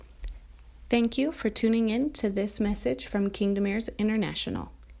Thank you for tuning in to this message from Kingdom Heirs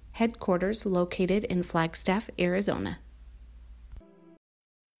International, headquarters located in Flagstaff, Arizona.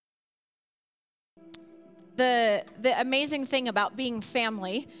 The amazing thing about being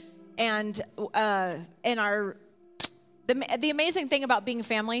family and the amazing thing about being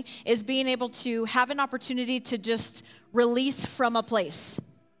family is being able to have an opportunity to just release from a place.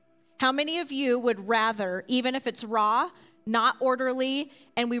 How many of you would rather, even if it's raw, not orderly,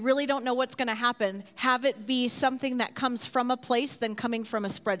 and we really don't know what's going to happen, have it be something that comes from a place than coming from a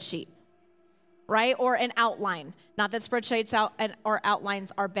spreadsheet, right? Or an outline. Not that spreadsheets or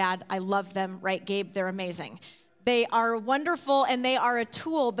outlines are bad. I love them, right, Gabe? They're amazing. They are wonderful and they are a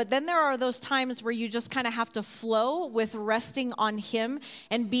tool, but then there are those times where you just kind of have to flow with resting on Him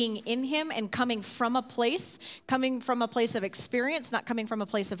and being in Him and coming from a place of experience, not coming from a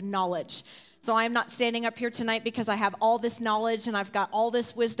place of knowledge. So I'm not standing up here tonight because I have all this knowledge and I've got all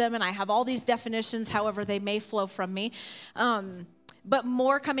this wisdom and I have all these definitions, however they may flow from me. But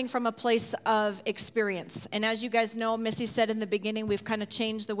more coming from a place of experience. And as you guys know, Missy said in the beginning, we've kind of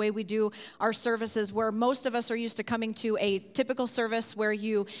changed the way we do our services, where most of us are used to coming to a typical service where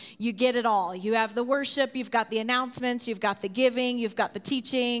you get it all. You have the worship, you've got the announcements, you've got the giving, you've got the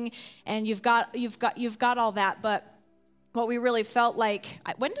teaching, and you've got all that. But what we really felt like,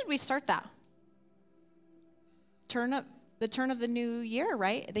 when did we start that? The turn of the new year,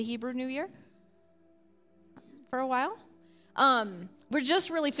 right? The Hebrew New Year? For a while? We're just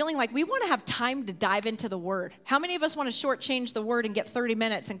really feeling like we want to have time to dive into the Word. How many of us want to shortchange the Word and get 30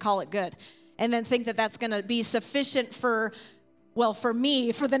 minutes and call it good? And then think that that's going to be sufficient for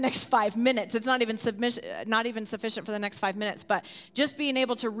me, for the next 5 minutes. It's not even sufficient for the next 5 minutes, but just being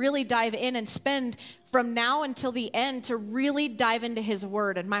able to really dive in and spend from now until the end to really dive into His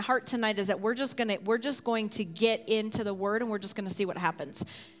Word. And my heart tonight is that we're just going to get into the Word and we're just going to see what happens. Does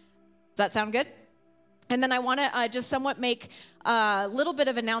that sound good? And then I want to just somewhat make a little bit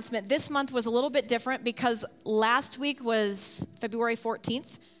of announcement. This month was a little bit different because last week was February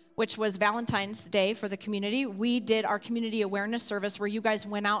 14th, which was Valentine's Day for the community. We did our community awareness service where you guys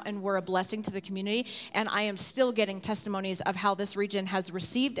went out and were a blessing to the community. And I am still getting testimonies of how this region has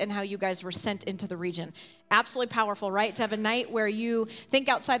received and how you guys were sent into the region. Absolutely powerful, right? To have a night where you think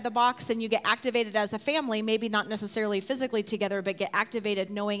outside the box and you get activated as a family, maybe not necessarily physically together, but get activated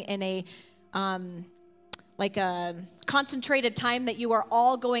knowing in a like a concentrated time that you are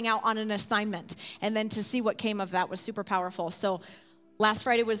all going out on an assignment. And then to see what came of that was super powerful. So last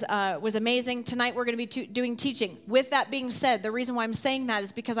Friday was amazing. Tonight we're going to be doing teaching. With that being said, the reason why I'm saying that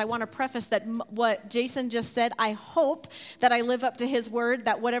is because I want to preface that what Jason just said, I hope that I live up to his word,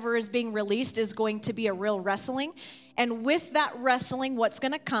 that whatever is being released is going to be a real wrestling. And with that wrestling, what's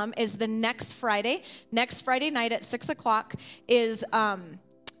going to come is the next Friday night at 6 o'clock is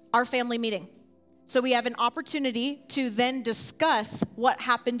our family meeting. So we have an opportunity to then discuss what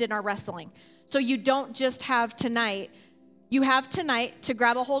happened in our wrestling. So you don't just have tonight. You have tonight to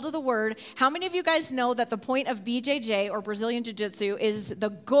grab a hold of the word. How many of you guys know that the point of BJJ or Brazilian Jiu-Jitsu is the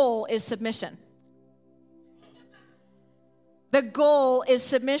goal is submission? The goal is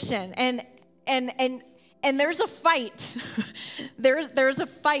submission. And there's a fight. there's a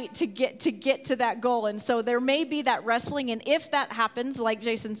fight to get to that goal. And so there may be that wrestling. And if that happens, like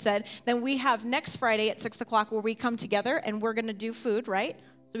Jason said, then we have next Friday at 6 o'clock where we come together and we're going to do food, right?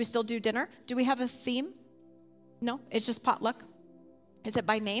 So we still do dinner. Do we have a theme? No, it's just potluck. Is it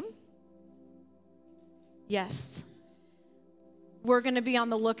by name? Yes. We're going to be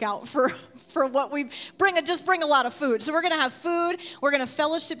on the lookout for what we bring. Just bring a lot of food. So we're going to have food. We're going to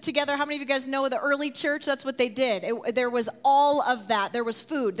fellowship together. How many of you guys know the early church? That's what they did. There was all of that. There was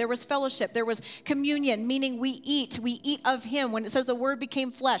food. There was fellowship. There was communion, meaning we eat. We eat of Him. When it says the Word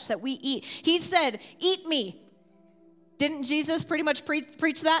became flesh, that we eat. He said, eat me. Didn't Jesus pretty much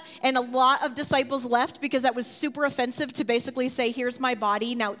preach that? And a lot of disciples left because that was super offensive to basically say, here's my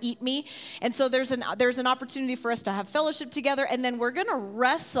body, now eat me. And so there's an opportunity for us to have fellowship together, and then we're going to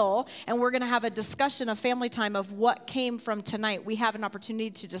wrestle, and we're going to have a discussion of family time of what came from tonight. We have an opportunity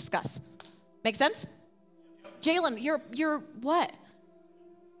to discuss. Make sense? Jalen, you're what?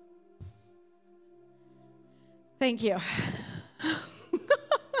 Thank you.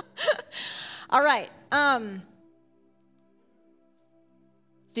 All right.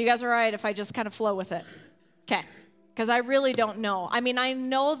 So you guys are all right if I just kind of flow with it? Okay. Because I really don't know. I mean, I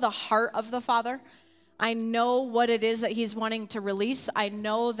know the heart of the Father. I know what it is that He's wanting to release. I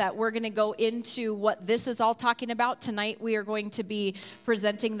know that we're going to go into what this is all talking about. Tonight we are going to be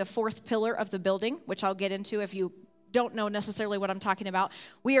presenting the fourth pillar of the building, which I'll get into if you don't know necessarily what I'm talking about,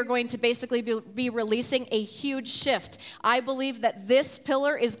 we are going to basically be releasing a huge shift. I believe that this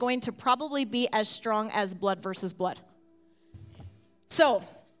pillar is going to probably be as strong as blood versus blood. So,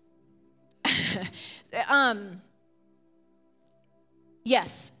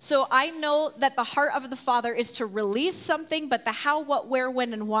 yes. So I know that the heart of the Father is to release something, but the how, what, where,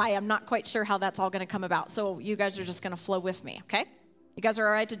 when, and why, I'm not quite sure how that's all going to come about. So you guys are just going to flow with me, okay? You guys are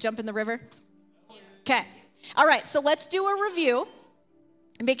all right to jump in the river? Okay. All right, so let's do a review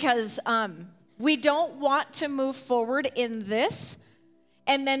because we don't want to move forward in this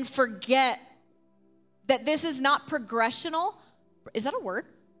and then forget that this is not progressional. Is that a word?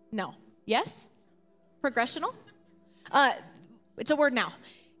 No. Yes? Progressional? It's a word now.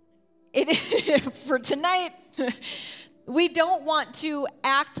 For tonight, we don't want to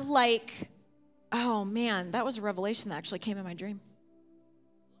act like, oh man, that was a revelation that actually came in my dream.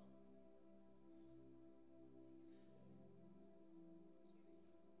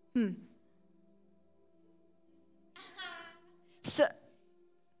 So,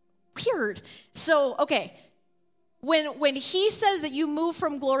 weird. So, okay. When he says that you move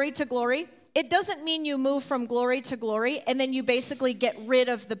from glory to glory, it doesn't mean you move from glory to glory and then you basically get rid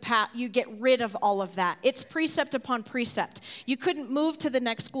of you get rid of all of that. It's precept upon precept. You couldn't move to the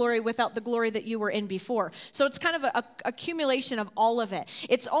next glory without the glory that you were in before. So it's kind of a accumulation of all of it.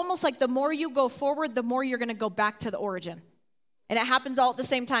 It's almost like the more you go forward, the more you're going to go back to the origin. And it happens all at the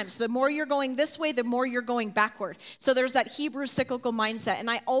same time. So the more you're going this way, the more you're going backward. So there's that Hebrew cyclical mindset. And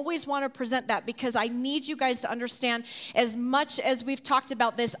I always want to present that because I need you guys to understand, as much as we've talked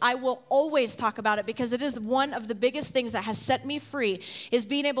about this, I will always talk about it because it is one of the biggest things that has set me free is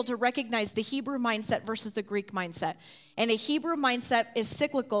being able to recognize the Hebrew mindset versus the Greek mindset. And a Hebrew mindset is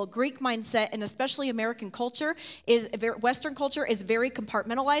cyclical. Greek mindset, and especially American culture, Western culture is very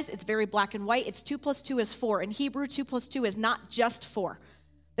compartmentalized. It's very black and white. It's 2 + 2 is 4. In Hebrew, 2 + 2 is not just 4.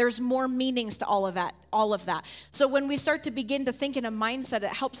 There's more meanings to all of that. So when we start to begin to think in a mindset,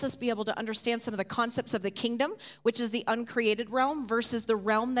 it helps us be able to understand some of the concepts of the kingdom, which is the uncreated realm, versus the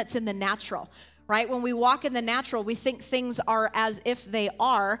realm that's in the natural. Right? When we walk in the natural, we think things are as if they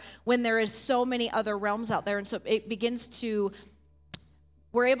are when there is so many other realms out there. And so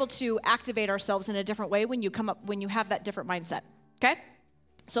we're able to activate ourselves in a different way when you have that different mindset. Okay?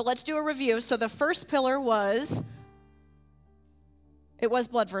 So let's do a review. So the first pillar was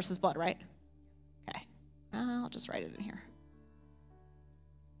blood versus blood, right? Okay. I'll just write it in here.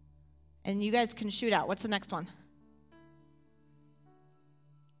 And you guys can shoot out. What's the next one?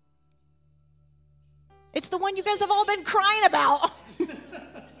 It's the one you guys have all been crying about.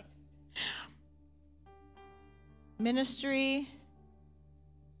 Ministry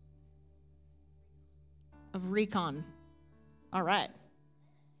of recon. All right.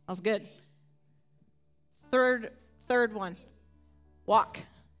 That was good. Third one. Walk.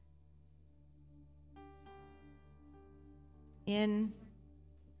 In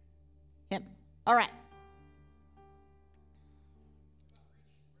him. All right.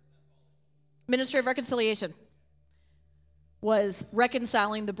 Ministry of reconciliation was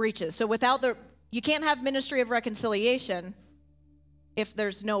reconciling the breaches. So you can't have ministry of reconciliation if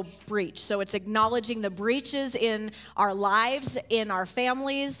there's no breach. So it's acknowledging the breaches in our lives, in our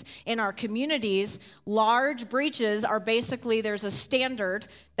families, in our communities. Large breaches are basically, there's a standard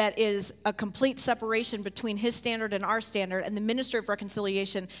that is a complete separation between his standard and our standard, and the ministry of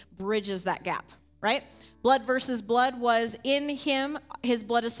reconciliation bridges that gap, right? Blood versus blood was in him, his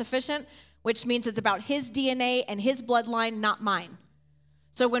blood is sufficient, which means it's about his DNA and his bloodline, not mine.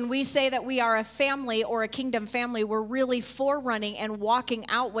 So when we say that we are a family or a kingdom family, we're really forerunning and walking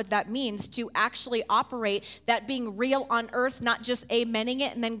out what that means to actually operate that being real on earth, not just amening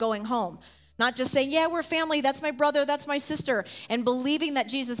it and then going home. Not just saying, yeah, we're family, that's my brother, that's my sister, and believing that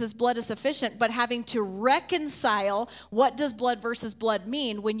Jesus' blood is sufficient, but having to reconcile what does blood versus blood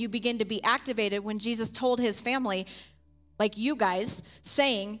mean when you begin to be activated, when Jesus told his family, like you guys,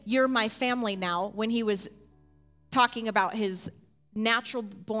 saying, you're my family now, when he was talking about his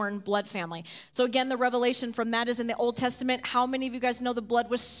natural-born blood family. So again, the revelation from that is in the Old Testament. How many of you guys know the blood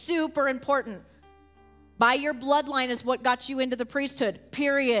was super important? By your bloodline is what got you into the priesthood,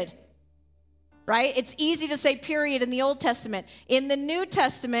 period. Right? It's easy to say period in the Old Testament. In the New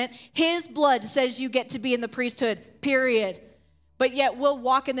Testament, his blood says you get to be in the priesthood, period. But yet we'll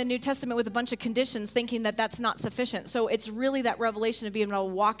walk in the New Testament with a bunch of conditions thinking that that's not sufficient. So it's really that revelation of being able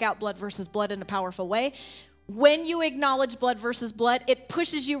to walk out blood versus blood in a powerful way. When you acknowledge blood versus blood, it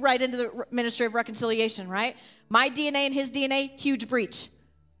pushes you right into the ministry of reconciliation, right? My DNA and his DNA, huge breach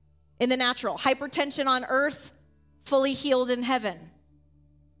in the natural. Hypertension on earth, fully healed in heaven.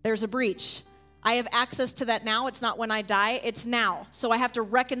 There's a breach. I have access to that now. It's not when I die, it's now. So I have to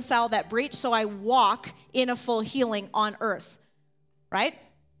reconcile that breach so I walk in a full healing on earth. Right?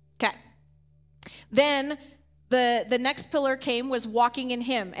 Okay. Then the next pillar was walking in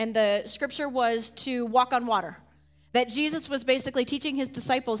him. And the scripture was to walk on water. That Jesus was basically teaching his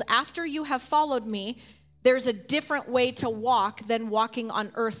disciples, after you have followed me, there's a different way to walk than walking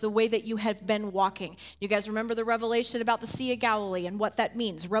on earth, the way that you have been walking. You guys remember the revelation about the Sea of Galilee and what that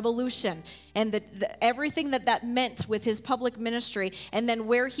means, revolution, and everything that meant with his public ministry. And then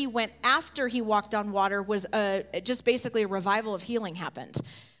where he went after he walked on water was just basically a revival of healing happened.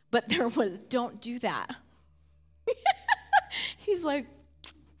 But there was, don't do that. He's like,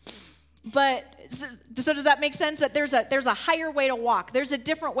 but so does that make sense? That there's a higher way to walk. There's a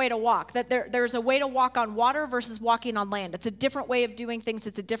different way to walk. That there's a way to walk on water versus walking on land. It's a different way of doing things.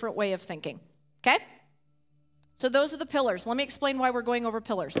 It's a different way of thinking. Okay? So those are the pillars. Let me explain why we're going over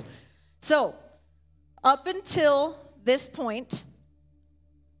pillars. So up until this point,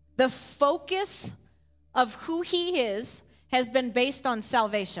 the focus of who he is has been based on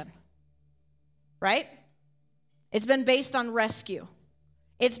salvation. Right? It's been based on rescue.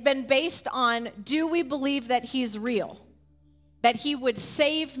 It's been based on, do we believe that he's real? That he would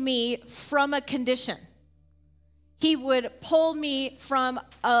save me from a condition. He would pull me from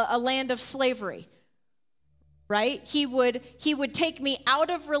a land of slavery, right? He would take me out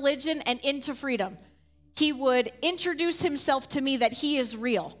of religion and into freedom. He would introduce himself to me that he is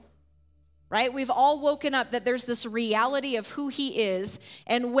real, right? We've all woken up that there's this reality of who he is.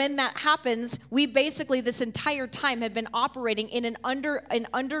 And when that happens, we basically this entire time have been operating in an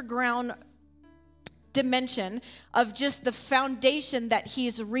underground dimension of just the foundation that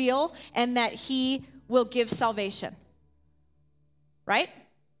he's real and that he will give salvation. Right?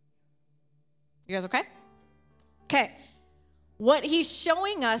 You guys okay? Okay. What he's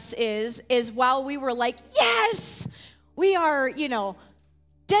showing us is while we were like, yes, we are,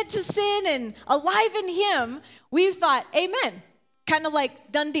 dead to sin and alive in him, we thought, amen. Kind of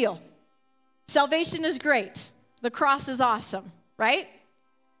like, done deal. Salvation is great. The cross is awesome, right?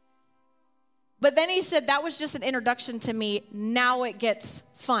 But then he said, that was just an introduction to me. Now it gets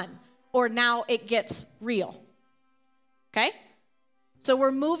fun, or now it gets real. Okay? So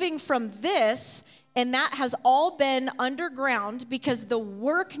we're moving from this, and that has all been underground because the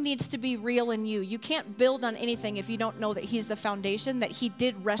work needs to be real in you. You can't build on anything if you don't know that he's the foundation, that he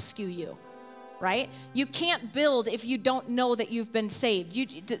did rescue you, right? You can't build if you don't know that you've been saved.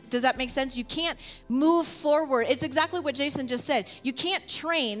 Does that make sense? You can't move forward. It's exactly what Jason just said. You can't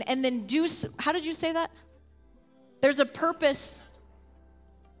train and then do, how did you say that? There's a purpose,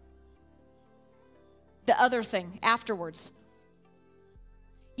 the other thing afterwards.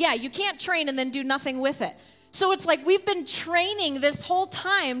 Yeah, you can't train and then do nothing with it. So it's like we've been training this whole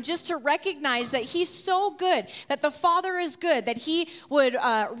time just to recognize that he's so good, that the Father is good, that he would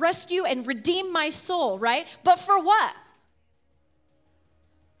rescue and redeem my soul, right? But for what?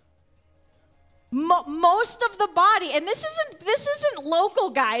 Most of the body, and this isn't local,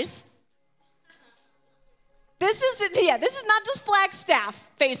 guys. This is not just Flagstaff,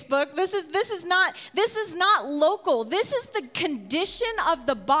 Facebook. This is not local. This is the condition of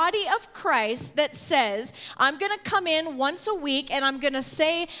the body of Christ that says, I'm going to come in once a week and I'm going to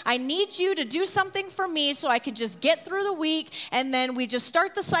say, I need you to do something for me so I can just get through the week, and then we just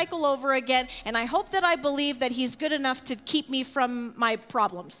start the cycle over again, and I hope that I believe that he's good enough to keep me from my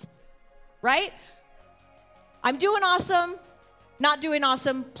problems. Right? I'm doing awesome, not doing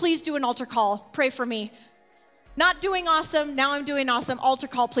awesome. Please do an altar call. Pray for me. Not doing awesome, now I'm doing awesome. Altar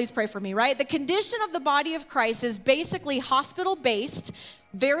call, please pray for me, right? The condition of the body of Christ is basically hospital-based,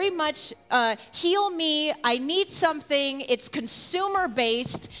 very much heal me, I need something. It's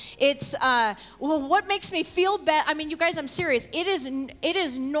consumer-based. It's, what makes me feel better? I mean, you guys, I'm serious. It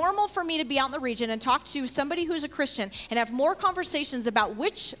is normal for me to be out in the region and talk to somebody who's a Christian and have more conversations about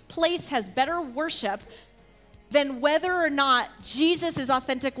which place has better worship than whether or not Jesus is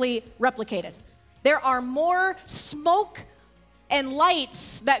authentically replicated. There are more smoke and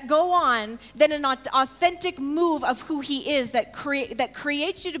lights that go on than an authentic move of who he is that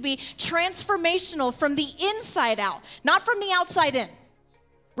creates you to be transformational from the inside out, not from the outside in,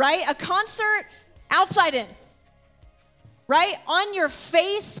 right? A concert, outside in, right? On your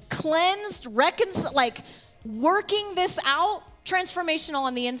face, cleansed, like working this out, transformational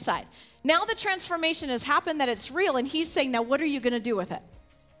on the inside. Now the transformation has happened, that it's real, and he's saying, now what are you going to do with it?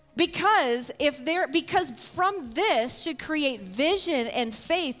 Because from this should create vision and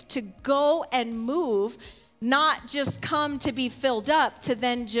faith to go and move not just come to be filled up, to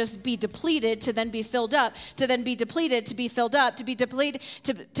then just be depleted, to then be filled up, to then be depleted, to be filled up, to be depleted,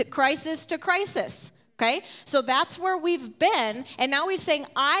 to crisis to crisis, okay? So that's where we've been, and now he's saying,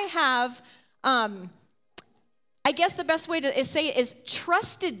 I have, I guess the best way to say it is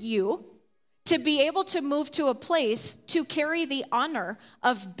trusted you to be able to move to a place to carry the honor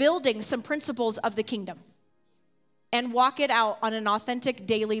of building some principles of the kingdom and walk it out on an authentic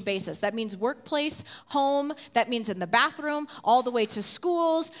daily basis. That means workplace, home, that means in the bathroom, all the way to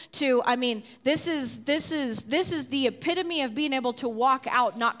schools, to, I mean, this is the epitome of being able to walk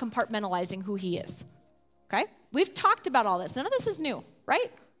out, not compartmentalizing who he is, okay? We've talked about all this. None of this is new,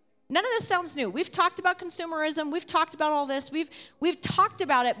 right? None of this sounds new. We've talked about consumerism. We've talked about all this. We've talked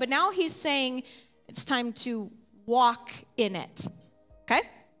about it, but now he's saying it's time to walk in it, okay?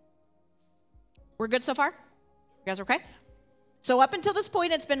 We're good so far? You guys okay? So up until this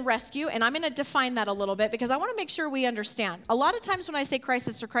point, it's been rescue, and I'm going to define that a little bit because I want to make sure we understand. A lot of times when I say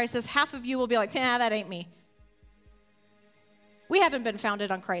crisis to crisis, half of you will be like, that ain't me. We haven't been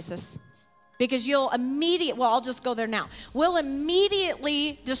founded on crisis because I'll just go there now. We'll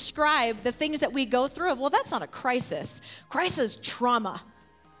immediately describe the things that we go through of, well, that's not a crisis. Crisis trauma.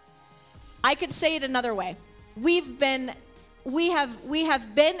 I could say it another way. We have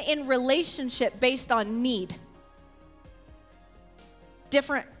been in relationship based on need.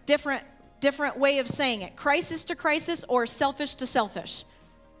 Different way of saying it. Crisis to crisis or selfish to selfish.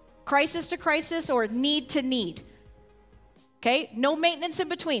 Crisis to crisis or need to need. Okay? No maintenance in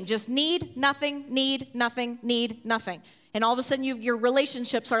between. Just need, nothing, need, nothing, need, nothing. And all of a sudden your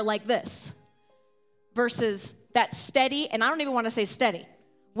relationships are like this. Versus that steady, and I don't even want to say steady.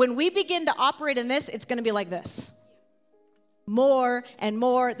 When we begin to operate in this, it's going to be like this. More and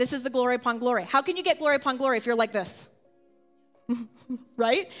more. This is the glory upon glory. How can you get glory upon glory if you're like this?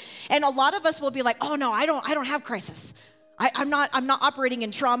 Right? And a lot of us will be like, oh no, I don't have crisis. I'm not operating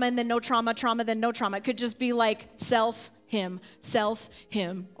in trauma and then no trauma, then no trauma. It could just be like self, him,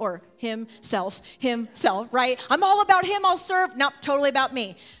 or himself, right? I'm all about him, I'll serve. Nope, totally about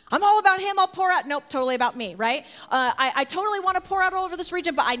me. I'm all about him, I'll pour out. Nope, totally about me, right? I totally want to pour out all over this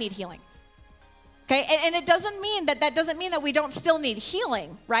region, but I need healing. Okay, and it doesn't mean that doesn't mean that we don't still need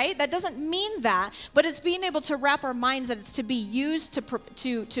healing, right? That doesn't mean that, but it's being able to wrap our minds that it's to be used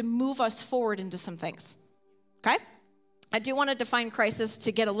to move us forward into some things, okay? I do want to define crisis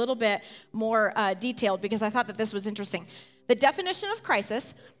to get a little bit more detailed because I thought that this was interesting. The definition of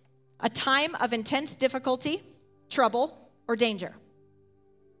crisis, a time of intense difficulty, trouble, or danger.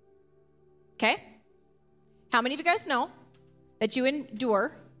 Okay? How many of you guys know that you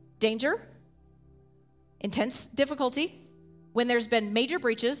endure danger, intense difficulty, when there's been major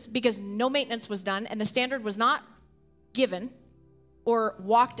breaches because no maintenance was done and the standard was not given or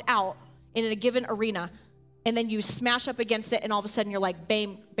walked out in a given arena, and then you smash up against it and all of a sudden you're like,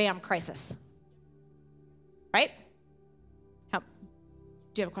 bam, bam, crisis. Right? Do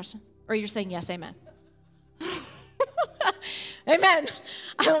you have a question? Or you're saying yes, amen? Amen.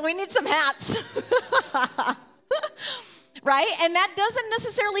 We need some hats. Right? And that doesn't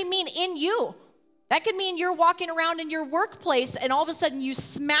necessarily mean in you. That could mean you're walking around in your workplace and all of a sudden you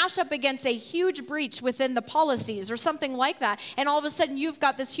smash up against a huge breach within the policies or something like that. And all of a sudden you've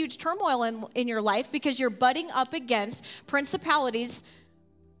got this huge turmoil in your life because you're butting up against principalities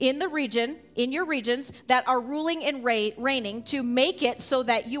in the region, in your regions, that are ruling and reigning to make it so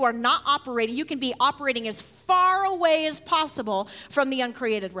that you are not operating. You can be operating as far away as possible from the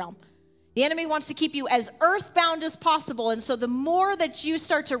uncreated realm. The enemy wants to keep you as earthbound as possible. And so the more that you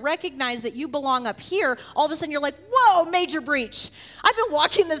start to recognize that you belong up here, all of a sudden you're like, whoa, major breach. I've been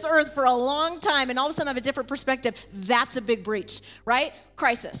walking this earth for a long time, and all of a sudden I have a different perspective. That's a big breach, right?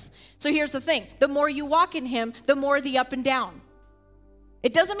 Crisis. So here's the thing. The more you walk in him, the more the up and down.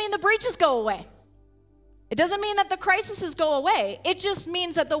 It doesn't mean the breaches go away. It doesn't mean that the crises go away. It just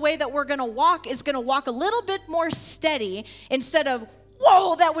means that the way that we're going to walk is going to walk a little bit more steady instead of,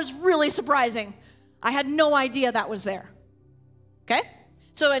 whoa, that was really surprising. I had no idea that was there. Okay?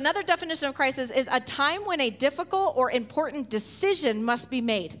 So another definition of crisis is a time when a difficult or important decision must be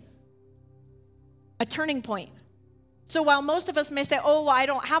made. A turning point. So while most of us may say, oh, well, I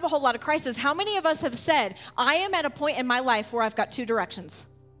don't have a whole lot of crisis, how many of us have said, I am at a point in my life where I've got two directions.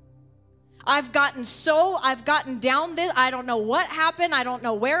 I've gotten down this, I don't know what happened, I don't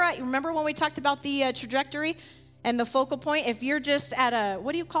know where remember when we talked about the trajectory? And the focal point, if you're just at a,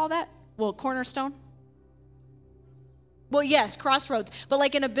 what do you call that? Well, cornerstone? Well, yes, crossroads. But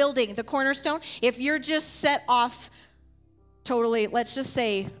like in a building, the cornerstone, if you're just set off totally, let's just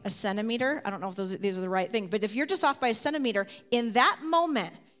say a centimeter. I don't know if these are the right thing. But if you're just off by a centimeter, in that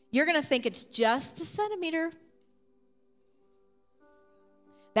moment, you're going to think it's just a centimeter.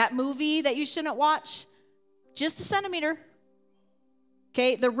 That movie that you shouldn't watch, just a centimeter.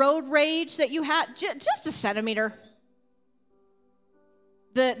 Okay, the road rage that you had, just a centimeter.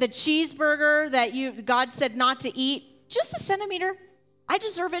 The cheeseburger that God said not to eat, just a centimeter. I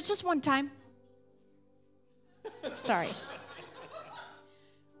deserve it just one time. Sorry.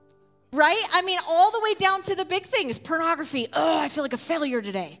 Right? I mean, all the way down to the big things. Pornography. Oh, I feel like a failure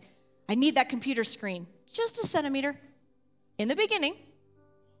today. I need that computer screen. Just a centimeter. In the beginning.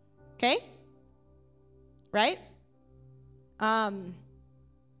 Okay? Right? You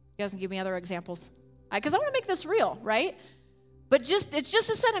guys can give me other examples. Because I want to make this real, right? But it's just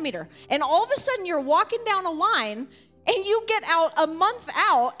a centimeter. And all of a sudden, you're walking down a line, and you get out a month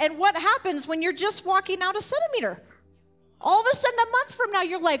out, and what happens when you're just walking out a centimeter? All of a sudden, a month from now,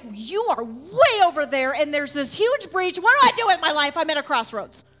 you're like, you are way over there, and there's this huge breach. What do I do with my life? I'm at a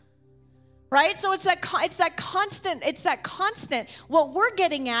crossroads. Right? So it's that constant. What we're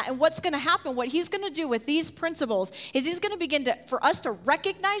getting at and what's going to happen, what he's going to do with these principles is he's going to begin for us to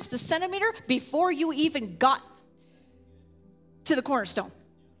recognize the centimeter before you even got to the cornerstone.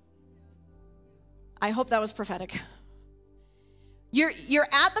 I hope that was prophetic. You're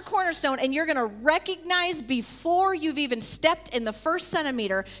at the cornerstone, and you're going to recognize before you've even stepped in the first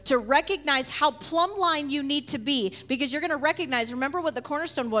centimeter to recognize how plumb line you need to be, because you're going to recognize, remember what the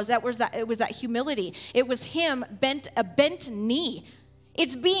cornerstone was, it was that humility. It was him a bent knee.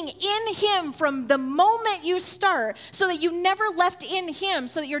 It's being in him from the moment you start so that you never left in him,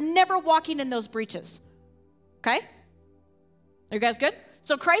 so that you're never walking in those breaches. Okay? Are you guys good?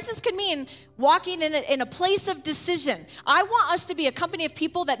 So crisis can mean walking in a place of decision. I want us to be a company of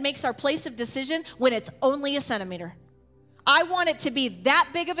people that makes our place of decision when it's only a centimeter. I want it to be that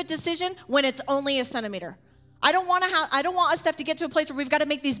big of a decision when it's only a centimeter. I don't want us to have to get to a place where we've got to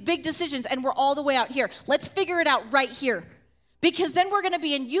make these big decisions and we're all the way out here. Let's figure it out right here. Because then we're going to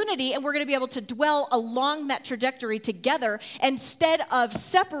be in unity and we're going to be able to dwell along that trajectory together instead of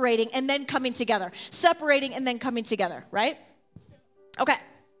separating and then coming together. Separating and then coming together, right? Okay.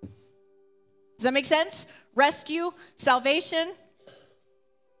 Does that make sense? Rescue, salvation,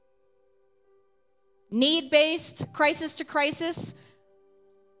 need-based, crisis to crisis.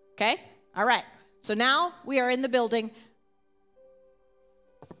 Okay? All right. So now we are in the building.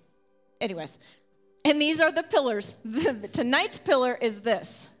 Anyways, and these are the pillars. Tonight's pillar is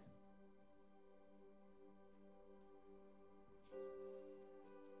this.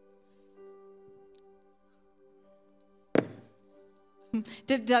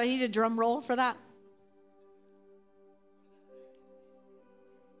 Did I need a drum roll for that?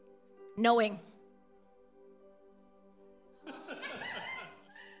 Knowing.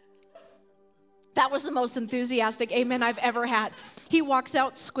 That was the most enthusiastic amen I've ever had. He walks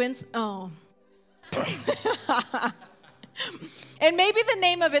out, squints. Oh. And maybe the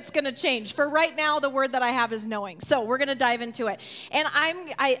name of it's going to change. For right now, the word that I have is knowing. So we're going to dive into it. And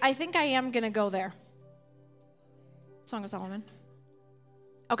I think I am going to go there. Song of Solomon.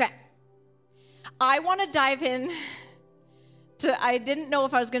 Okay. I want to dive in I didn't know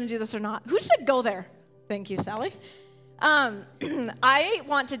if I was going to do this or not. Who said go there? Thank you, Sally. I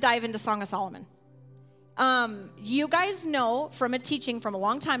want to dive into Song of Solomon. You guys know from a teaching from a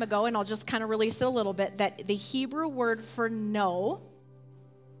long time ago, and I'll just kind of release it a little bit, that the Hebrew word for know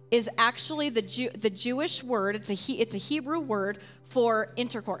is actually the Jewish word. It's a Hebrew word for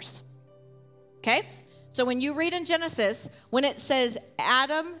intercourse. Okay? So when you read in Genesis, when it says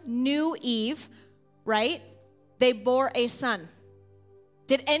Adam knew Eve, right? They bore a son.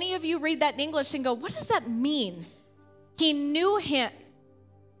 Did any of you read that in English and go, what does that mean? He knew him.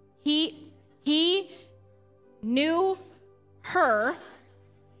 He knew her.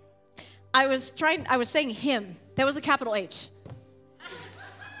 I was saying him. That was a capital H.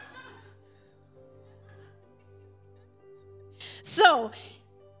 So,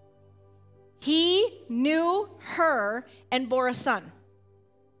 he knew her and bore a son.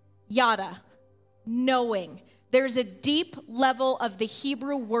 Yada, knowing. There's a deep level of the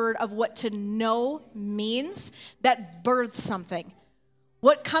Hebrew word of what to know means that births something.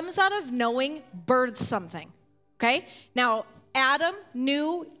 What comes out of knowing births something. Okay? Now, Adam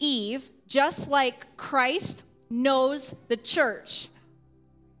knew Eve just like Christ knows the church.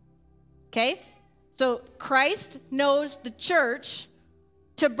 Okay? So Christ knows the church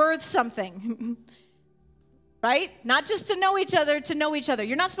to birth something. Right? Not just to know each other, to know each other.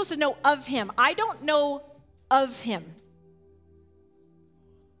 You're not supposed to know of him. I don't know of him.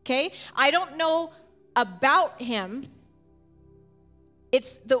 Okay? I don't know about him.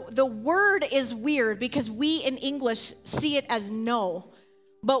 It's the word is weird because we in English see it as know.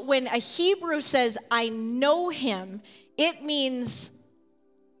 But when a Hebrew says, I know him, it means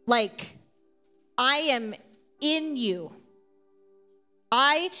like, I am in you.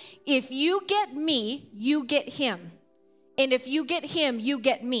 If you get me, you get him. And if you get him, you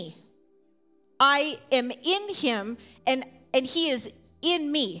get me. I am in him, and he is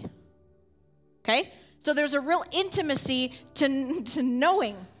in me. Okay? So there's a real intimacy to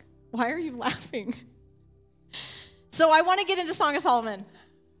knowing. Why are you laughing? So I want to get into Song of Solomon.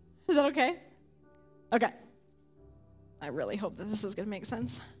 Is that okay? Okay. I really hope that this is going to make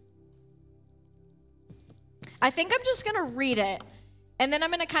sense. I think I'm just going to read it, and then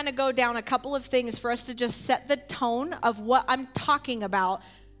I'm going to kind of go down a couple of things for us to just set the tone of what I'm talking about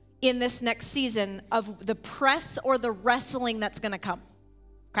in this next season of the press or the wrestling that's going to come.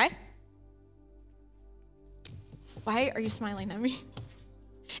 Okay? Why are you smiling at me?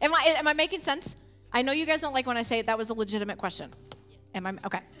 Am I making sense? I know you guys don't like when I say it. That was a legitimate question. Am I?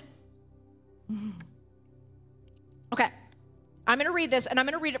 Okay. Okay. I'm going to read this, and I'm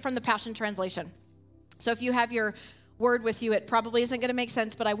going to read it from the Passion Translation. So if you have your word with you, it probably isn't going to make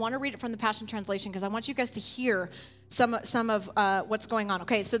sense, but I want to read it from the Passion Translation because I want you guys to hear some of what's going on.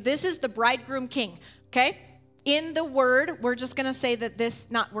 Okay, so this is the bridegroom king, okay? In the word, we're just going to say that this,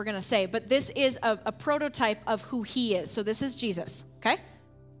 not we're going to say, but this is a prototype of who he is. So this is Jesus, okay?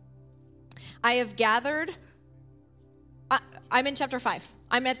 I have gathered, I'm in chapter 5.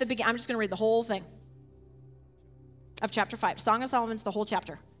 I'm at the beginning. I'm just going to read the whole thing of chapter 5. Song of Solomon's the whole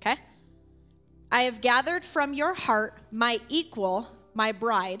chapter, okay? I have gathered from your heart my equal, my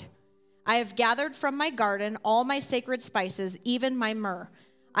bride. I have gathered from my garden all my sacred spices, even my myrrh.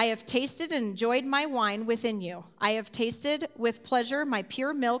 I have tasted and enjoyed my wine within you. I have tasted with pleasure my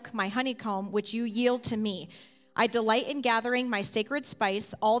pure milk, my honeycomb, which you yield to me. I delight in gathering my sacred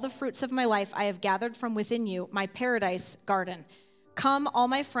spice, all the fruits of my life I have gathered from within you, my paradise garden. Come, all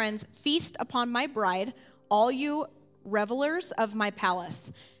my friends, feast upon my bride, all you revelers of my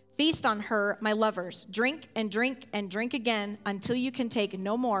palace. Feast on her, my lovers. Drink and drink and drink again until you can take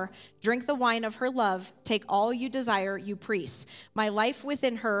no more. Drink the wine of her love. Take all you desire, you priests. My life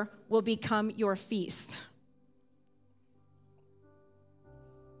within her will become your feast.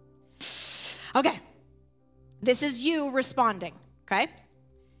 Okay. This is you responding, okay?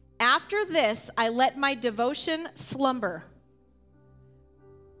 After this, I let my devotion slumber,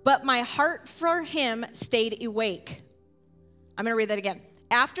 but my heart for him stayed awake. I'm going to read that again.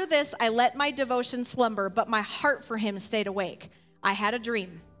 After this, I let my devotion slumber, but my heart for him stayed awake. I had a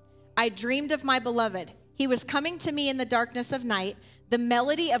dream. I dreamed of my beloved. He was coming to me in the darkness of night. The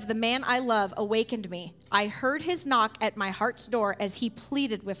melody of the man I love awakened me. I heard his knock at my heart's door as he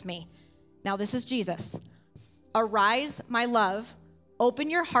pleaded with me. Now this is Jesus. Arise, my love. Open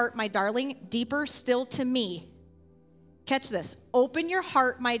your heart, my darling, deeper still to me. Catch this. Open your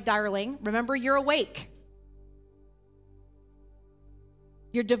heart, my darling. Remember, you're awake.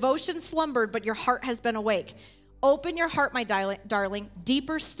 Your devotion slumbered, but your heart has been awake. Open your heart, my darling,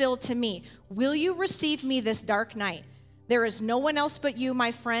 deeper still to me. Will you receive me this dark night? There is no one else but you,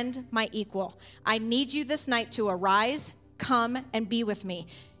 my friend, my equal. I need you this night to arise, come, and be with me.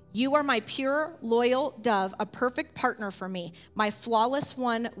 You are my pure, loyal dove, a perfect partner for me. My flawless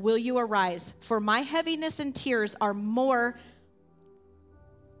one, will you arise? For my heaviness and tears are more...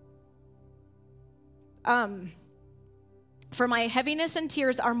 For my heaviness and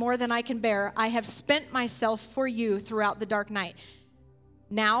tears are more than I can bear. I have spent myself for you throughout the dark night.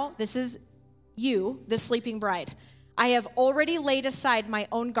 Now, this is you, the sleeping bride. I have already laid aside my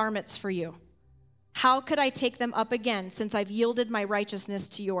own garments for you. How could I take them up again since I've yielded my righteousness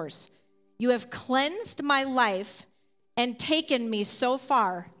to yours? You have cleansed my life and taken me so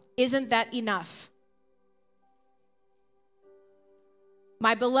far. Isn't that enough?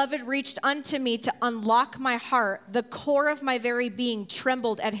 My beloved reached unto me to unlock my heart. The core of my very being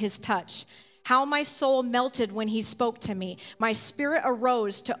trembled at his touch. How my soul melted when he spoke to me. My spirit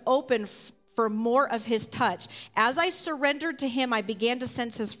arose to open for more of his touch. As I surrendered to him, I began to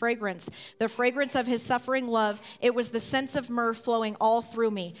sense his fragrance, the fragrance of his suffering love. It was the sense of myrrh flowing all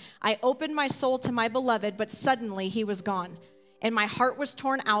through me. I opened my soul to my beloved, but suddenly he was gone. And my heart was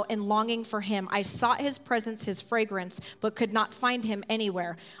torn out in longing for him. I sought his presence, his fragrance, but could not find him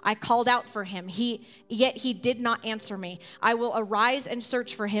anywhere. I called out for him, yet he did not answer me. I will arise and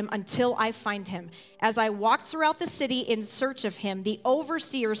search for him until I find him. As I walked throughout the city in search of him, the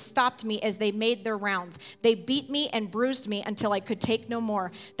overseers stopped me as they made their rounds. They beat me and bruised me until I could take no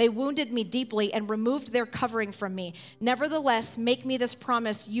more. They wounded me deeply and removed their covering from me. Nevertheless, make me this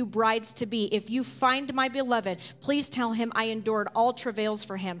promise, you brides to be. If you find my beloved, please tell him I endured all travails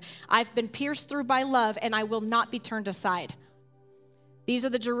for him. I've been pierced through by love, and I will not be turned aside. These are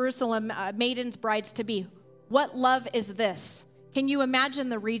the Jerusalem maidens, brides to be. What love is this? Can you imagine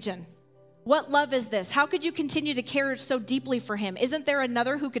the region? What love is this? How could you continue to care so deeply for him? Isn't there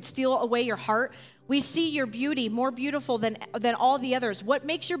another who could steal away your heart? We see your beauty more beautiful than all the others. What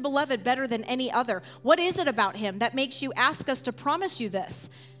makes your beloved better than any other? What is it about him that makes you ask us to promise you this?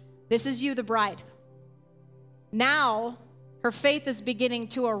 This is you, the bride. Now, her faith is beginning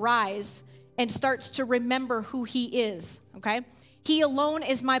to arise and starts to remember who he is, okay? He alone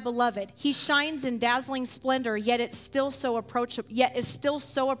is my beloved. He shines in dazzling splendor, yet is still so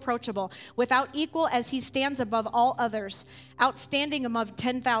approachable, without equal as he stands above all others, outstanding above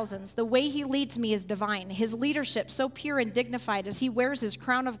 10,000s. The way he leads me is divine. His leadership so pure and dignified as he wears his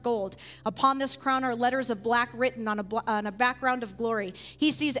crown of gold. Upon this crown are letters of black written on a background of glory.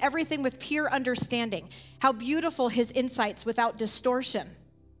 He sees everything with pure understanding. How beautiful his insights without distortion.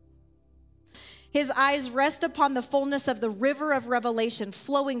 His eyes rest upon the fullness of the river of revelation,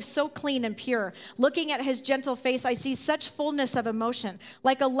 flowing so clean and pure. Looking at his gentle face, I see such fullness of emotion,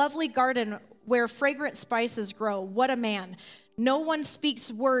 like a lovely garden where fragrant spices grow. What a man. No one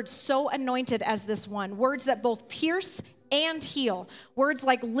speaks words so anointed as this one, words that both pierce and heal, words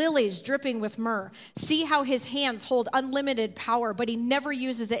like lilies dripping with myrrh. See how his hands hold unlimited power, but he never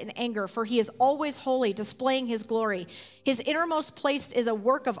uses it in anger, for he is always holy, displaying his glory. His innermost place is a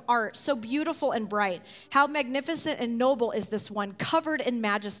work of art, so beautiful and bright. How magnificent and noble is this one, covered in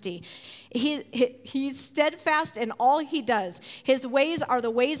majesty. He's steadfast in all he does. His ways are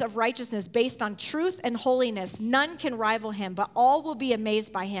the ways of righteousness based on truth and holiness. None can rival him, but all will be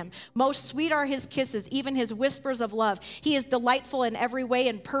amazed by him. Most sweet are his kisses, even his whispers of love. He is delightful in every way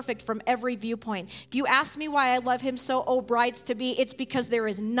and perfect from every viewpoint. If you ask me why I love him so, O brides to be, it's because there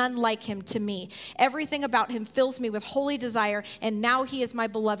is none like him to me. Everything about him fills me with holy desire, and now he is my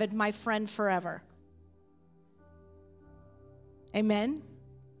beloved, my friend forever. Amen.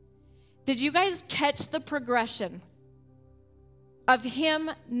 Did you guys catch the progression of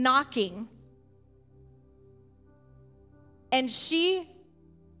him knocking? And she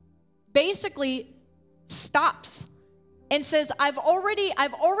basically stops and says, I've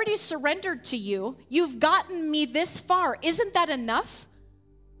already surrendered to you. You've gotten me this far. Isn't that enough?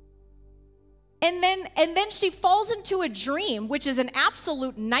 And then she falls into a dream, which is an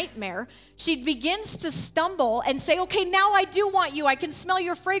absolute nightmare. She begins to stumble and say, okay, now I do want you. I can smell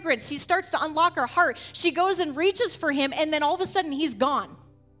your fragrance. He starts to unlock her heart. She goes and reaches for him, and then all of a sudden he's gone.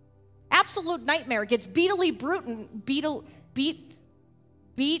 Absolute nightmare. Gets brutally beaten.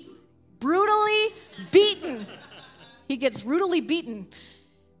 He gets brutally beaten.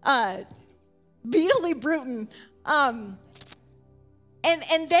 Beatily brutal.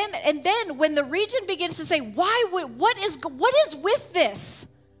 And then when the region begins to say, what is with this?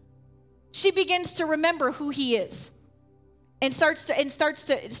 She begins to remember who he is and starts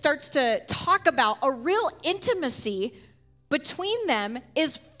to talk about a real intimacy between them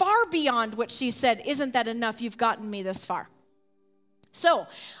is far beyond what she said. Isn't that enough? You've gotten me this far. So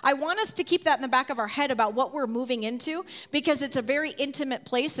I want us to keep that in the back of our head about what we're moving into, because it's a very intimate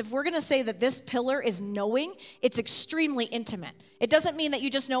place. If we're going to say that this pillar is knowing, it's extremely intimate. It doesn't mean that you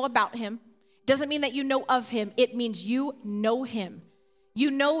just know about him. It doesn't mean that you know of him. It means you know him. You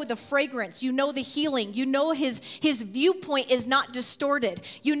know the fragrance. You know the healing. You know his viewpoint is not distorted.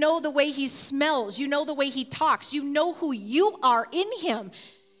 You know the way he smells. You know the way he talks. You know who you are in him.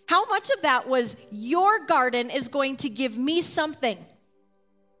 How much of that was your garden is going to give me something?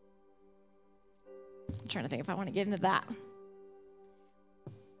 I'm trying to think if I want to get into that.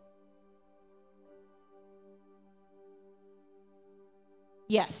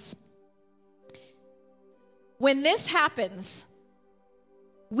 Yes. When this happens,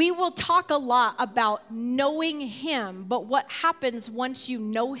 we will talk a lot about knowing him, but what happens once you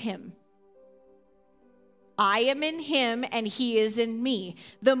know him? I am in him and he is in me.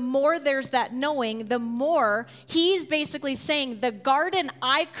 The more there's that knowing, the more he's basically saying, the garden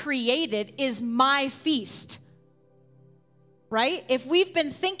I created is my feast. Right? If we've been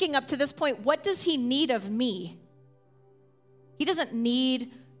thinking up to this point, what does he need of me? He doesn't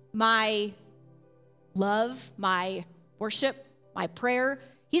need my love, my worship, my prayer.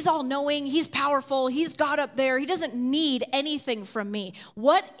 He's all-knowing, he's powerful, he's God up there. He doesn't need anything from me.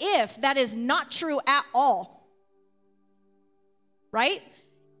 What if that is not true at all? Right?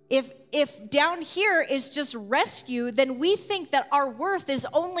 If down here is just rescue, then we think that our worth is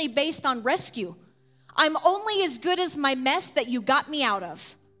only based on rescue. I'm only as good as my mess that you got me out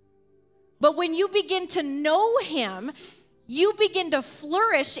of. But when you begin to know him, you begin to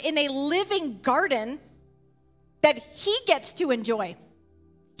flourish in a living garden that he gets to enjoy.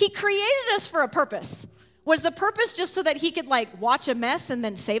 He created us for a purpose. Was the purpose just so that he could like watch a mess and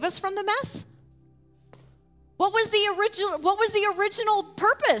then save us from the mess? What was the original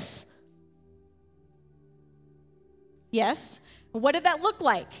purpose? Yes. What did that look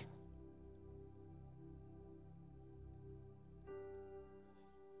like?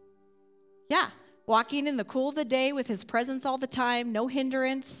 Yeah. Walking in the cool of the day with his presence all the time, no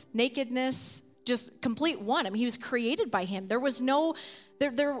hindrance, nakedness, just complete one. I mean, he was created by him. There was no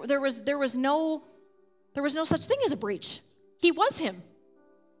such thing as a breach. He was him.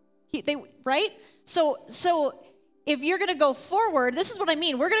 Right? So if you're going to go forward, this is what I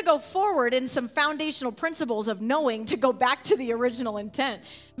mean. We're going to go forward in some foundational principles of knowing to go back to the original intent.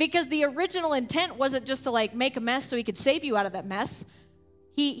 Because the original intent wasn't just to like make a mess so he could save you out of that mess.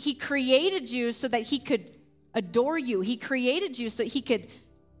 He created you so that he could adore you. He created you so he could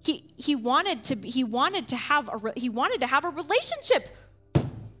he wanted to have a relationship.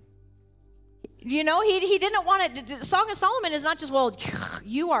 You know, he didn't want it. Song of Solomon is not just, well,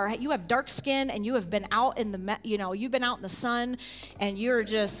 you have dark skin and you have been out in the, you've been out in the sun and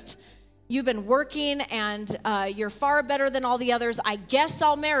you've been working and you're far better than all the others. I guess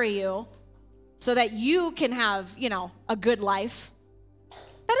I'll marry you so that you can have, a good life.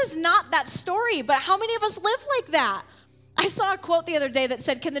 That is not that story, but how many of us live like that? I saw a quote the other day that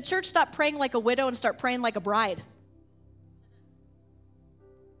said, can the church stop praying like a widow and start praying like a bride?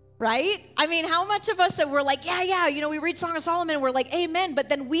 Right? I mean, how much of us that we're like, yeah, we read Song of Solomon and we're like, amen, but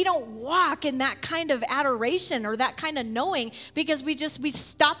then we don't walk in that kind of adoration or that kind of knowing because we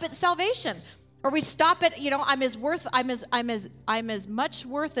stop at salvation. Or we stop at, I'm as much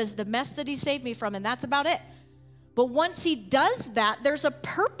worth as the mess that he saved me from, and that's about it. But once he does that, there's a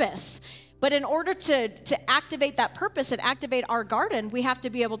purpose. But in order to activate that purpose and activate our garden, we have to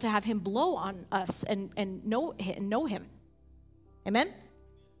be able to have him blow on us and know him. Amen?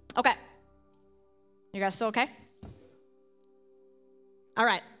 Okay. You guys still okay? All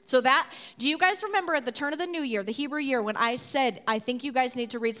right. So do you guys remember at the turn of the new year, the Hebrew year, when I said, I think you guys need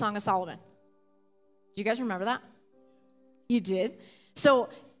to read Song of Solomon? Do you guys remember that? You did? So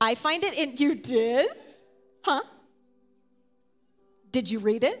I find it you did? Huh? Did you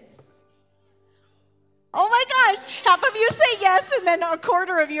read it? Oh my gosh. Half of you say yes, and then a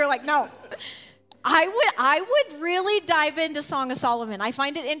quarter of you are like, no. I would really dive into Song of Solomon. I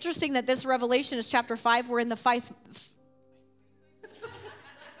find it interesting that this Revelation is chapter 5. We're in the 5th.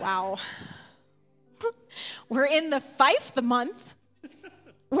 Wow. We're in the 5th month.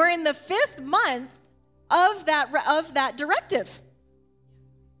 We're in the 5th month of that directive.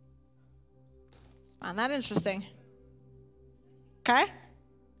 Find that interesting. Okay?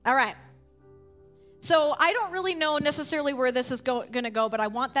 All right. So I don't really know necessarily where this is going to go, but I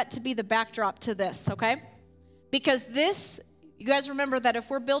want that to be the backdrop to this, okay? Because you guys remember that if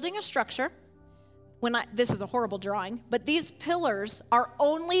we're building a structure, this is a horrible drawing, but these pillars are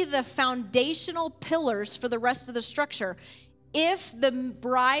only the foundational pillars for the rest of the structure. If the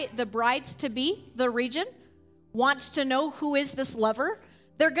brides-to-be, the region, wants to know who is this lover,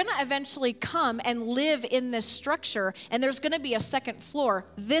 they're going to eventually come and live in this structure, and there's going to be a second floor.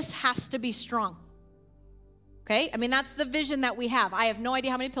 This has to be strong. Okay? I mean, that's the vision that we have. I have no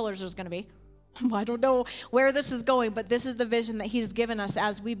idea how many pillars there's going to be. I don't know where this is going, but this is the vision that he's given us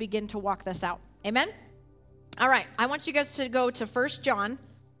as we begin to walk this out. Amen? All right. I want you guys to go to 1 John.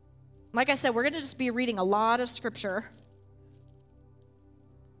 Like I said, we're going to just be reading a lot of scripture.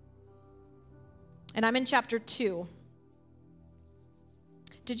 And I'm in chapter 2.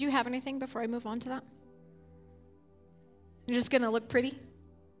 Did you have anything before I move on to that? You're just going to look pretty?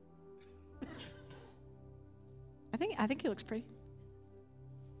 I think he looks pretty.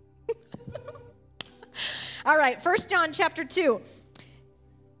 All right, 1 John chapter 2.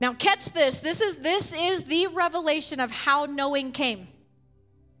 Now catch this. This is the revelation of how knowing came.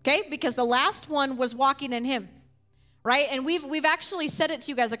 Okay? Because the last one was walking in him. Right? And we've actually said it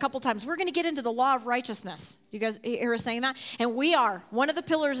to you guys a couple times. We're going to get into the law of righteousness. You guys hear us saying that? And we are. One of the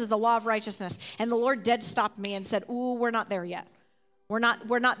pillars is the law of righteousness. And the Lord dead stopped me and said, ooh, we're not there yet. We're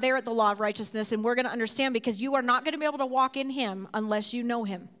not there at the law of righteousness, and we're going to understand because you are not going to be able to walk in him unless you know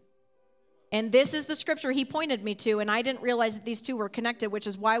him. And this is the scripture he pointed me to, and I didn't realize that these two were connected, which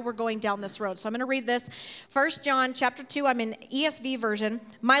is why we're going down this road. So I'm going to read this. 1 John chapter 2, I'm in ESV version.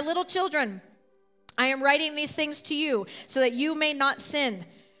 My little children, I am writing these things to you so that you may not sin.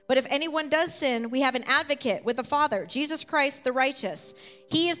 But if anyone does sin, we have an advocate with the Father, Jesus Christ the righteous.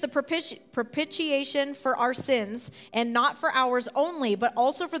 He is the propitiation for our sins, and not for ours only, but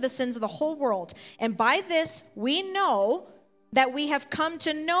also for the sins of the whole world. And by this we know that we have come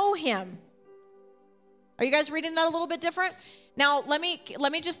to know him. Are you guys reading that a little bit different? Now, let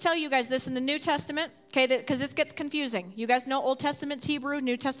me just tell you guys this in the New Testament, okay, because this gets confusing. You guys know Old Testament's Hebrew,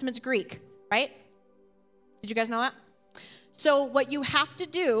 New Testament's Greek, right? Did you guys know that? So what you have to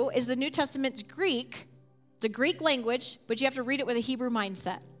do is the New Testament's Greek. It's a Greek language, but you have to read it with a Hebrew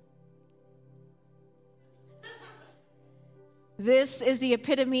mindset. This is the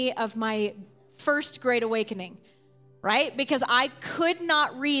epitome of my first great awakening, right? Because I could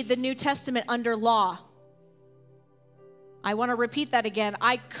not read the New Testament under law. I want to repeat that again.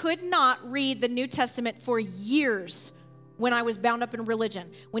 I could not read the New Testament for years when I was bound up in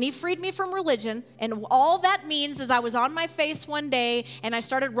religion. When he freed me from religion, and all that means is I was on my face one day and I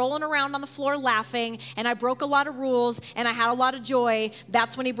started rolling around on the floor laughing and I broke a lot of rules and I had a lot of joy.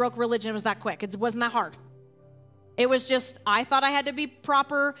 That's when he broke religion. It was that quick. It wasn't that hard. It was just, I thought I had to be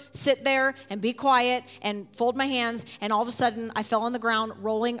proper, sit there and be quiet and fold my hands, and all of a sudden I fell on the ground,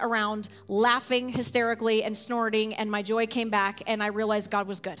 rolling around, laughing hysterically and snorting, and my joy came back, and I realized God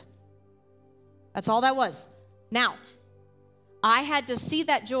was good. That's all that was. Now, I had to see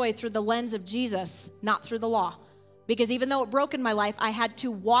that joy through the lens of Jesus, not through the law, because even though it broke in my life, I had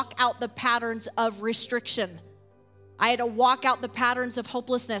to walk out the patterns of restriction. I had to walk out the patterns of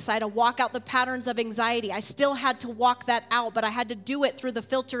hopelessness. I had to walk out the patterns of anxiety. I still had to walk that out, but I had to do it through the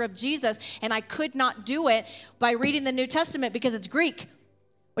filter of Jesus, and I could not do it by reading the New Testament because it's Greek,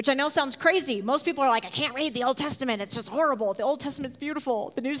 which I know sounds crazy. Most people are like, I can't read the Old Testament. It's just horrible. The Old Testament's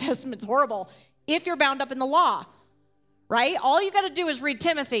beautiful. The New Testament's horrible. If you're bound up in the law, right? All you got to do is read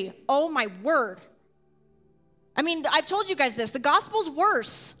Timothy. Oh, my word. I mean, I've told you guys this. The gospel's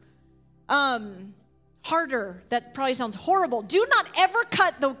worse. Harder. That probably sounds horrible. Do not ever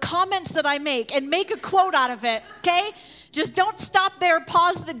cut the comments that I make and make a quote out of it, okay? Just don't stop there,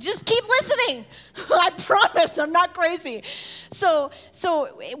 pause, just keep listening. I promise, I'm not crazy. So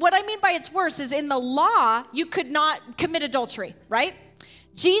what I mean by it's worse is in the law, you could not commit adultery, right?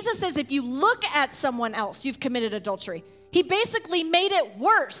 Jesus says if you look at someone else, you've committed adultery. He basically made it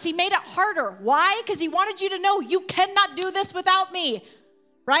worse. He made it harder. Why? Because he wanted you to know you cannot do this without me.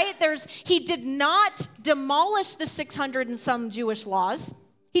 Right? He did not demolish the 600 and some Jewish laws.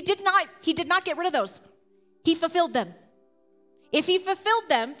 He did not get rid of those. He fulfilled them. If he fulfilled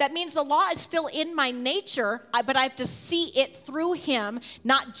them, that means the law is still in my nature, but I have to see it through him,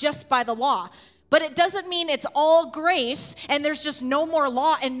 not just by the law. But it doesn't mean it's all grace and there's just no more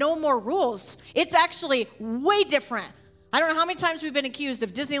law and no more rules. It's actually way different. I don't know how many times we've been accused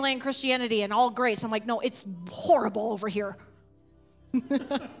of Disneyland Christianity and all grace. I'm like, no, it's horrible over here.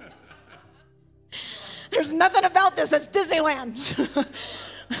 There's nothing about this that's Disneyland.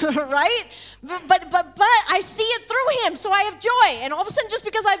 Right? But I see it through him, so I have joy. And all of a sudden, just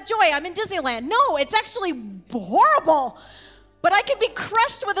because I have joy, I'm in Disneyland. No, it's actually horrible. But I can be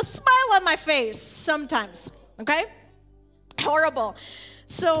crushed with a smile on my face sometimes. Okay? Horrible.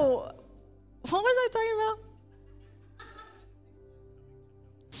 So, what was I talking about?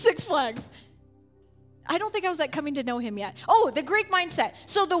 Six Flags. I don't think I was like coming to know him yet. Oh, the Greek mindset.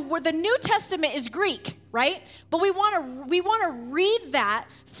 So the New Testament is Greek, right? But we want to read that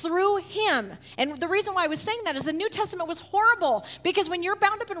through him. And the reason why I was saying that is the New Testament was horrible, because when you're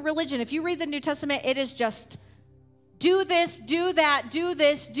bound up in religion, if you read the New Testament, it is just do this, do that, do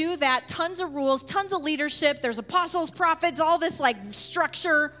this, do that, tons of rules, tons of leadership. There's apostles, prophets, all this like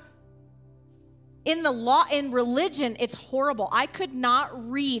structure. In the law, in religion, it's horrible. I could not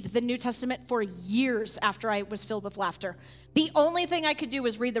read the New Testament for years after I was filled with laughter. The only thing I could do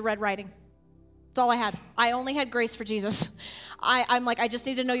was read the red writing. That's all I had. I only had grace for Jesus. I'm like, I just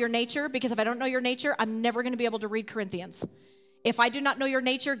need to know your nature, because if I don't know your nature, I'm never going to be able to read Corinthians. If I do not know your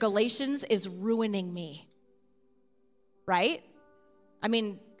nature, Galatians is ruining me. Right? I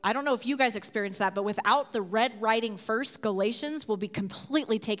mean, I don't know if you guys experience that, but without the red writing first, Galatians will be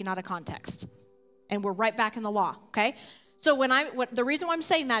completely taken out of context. And we're right back in the law, okay? So the reason why I'm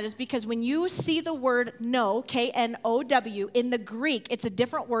saying that is because when you see the word know, K-N-O-W, in the Greek, it's a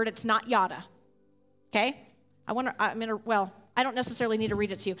different word. It's not yada, okay? I don't necessarily need to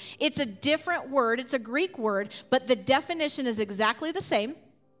read it to you. It's a different word. It's a Greek word, but the definition is exactly the same,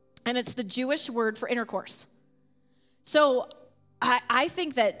 and it's the Jewish word for intercourse. So I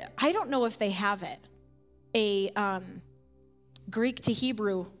think that, I don't know if they have it, a Greek to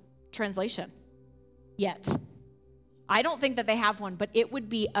Hebrew translation yet. I don't think that they have one, but it would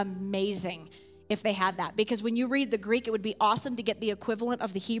be amazing if they had that. Because when you read the Greek, it would be awesome to get the equivalent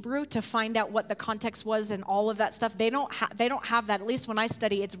of the Hebrew to find out what the context was and all of that stuff. They don't have that. At least when I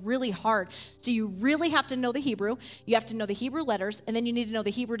study, it's really hard. So you really have to know the Hebrew. You have to know the Hebrew letters, and then you need to know the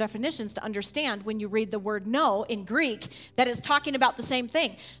Hebrew definitions to understand when you read the word no in Greek that it's talking about the same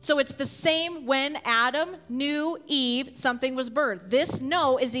thing. So it's the same when Adam knew Eve, something was birthed. This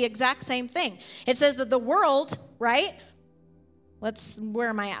no is the exact same thing. It says that the world, right? Where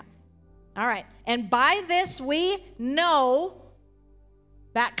am I at? All right. And by this we know,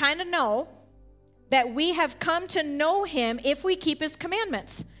 that kind of know, that we have come to know him if we keep his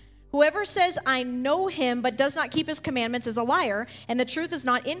commandments. Whoever says, I know him, but does not keep his commandments is a liar, and the truth is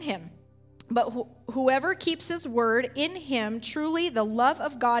not in him. But whoever keeps his word, in him, truly the love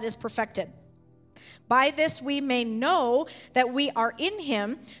of God is perfected. By this we may know that we are in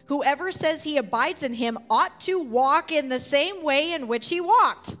him. Whoever says he abides in him ought to walk in the same way in which he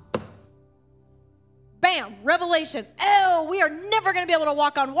walked. Bam, revelation. Oh, we are never going to be able to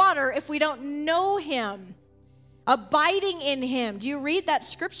walk on water if we don't know him. Abiding in him. Do you read that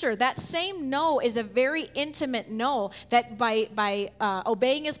scripture? That same no is a very intimate no, that by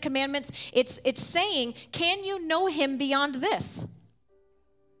obeying his commandments, it's saying, can you know him beyond this?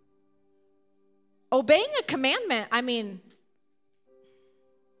 Obeying a commandment, I mean,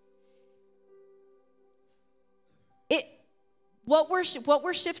 what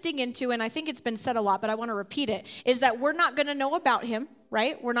we're shifting into, and I think it's been said a lot, but I want to repeat it, is that we're not going to know about him,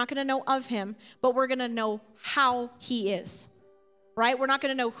 right? We're not going to know of him, but we're going to know how he is, right? We're not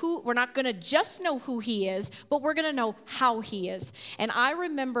going to just know who he is, but we're going to know how he is. And I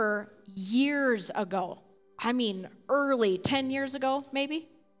remember years ago, I mean, early, 10 years ago, maybe?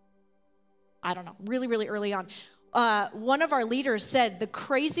 I don't know, really, really early on. One of our leaders said, the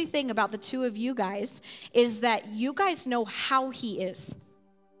crazy thing about the two of you guys is that you guys know how he is.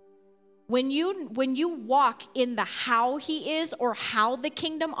 When you walk in the how he is or how the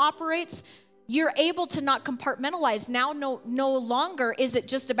kingdom operates, you're able to not compartmentalize. Now, no longer is it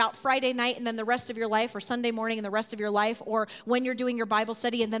just about Friday night and then the rest of your life, or Sunday morning and the rest of your life, or when you're doing your Bible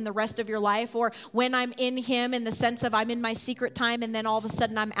study and then the rest of your life, or when I'm in him in the sense of I'm in my secret time and then all of a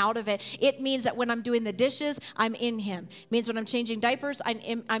sudden I'm out of it. It means that when I'm doing the dishes, I'm in him. It means when I'm changing diapers, I'm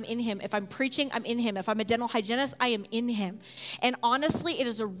in him. If I'm preaching, I'm in him. If I'm a dental hygienist, I am in him. And honestly, it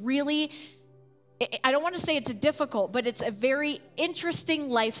is I don't want to say it's difficult, but it's a very interesting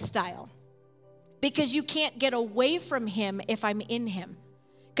lifestyle. Because you can't get away from him if I'm in him.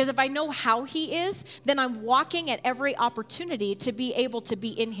 Because if I know how he is, then I'm walking at every opportunity to be able to be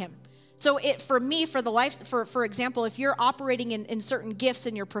in him. So for example, if you're operating in certain gifts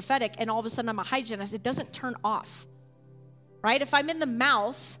and you're prophetic and all of a sudden I'm a hygienist, it doesn't turn off, right? If I'm in the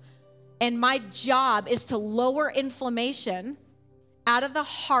mouth and my job is to lower inflammation, out of the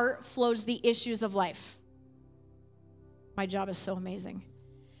heart flows the issues of life. My job is so amazing.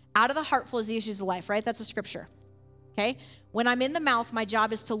 Out of the heart flows the issues of life, right? That's a scripture, okay? When I'm in the mouth, my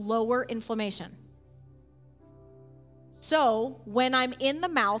job is to lower inflammation. So when I'm in the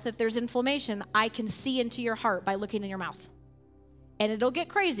mouth, if there's inflammation, I can see into your heart by looking in your mouth. And it'll get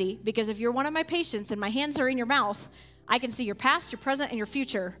crazy because if you're one of my patients and my hands are in your mouth, I can see your past, your present, and your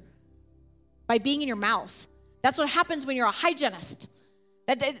future by being in your mouth. That's what happens when you're a hygienist.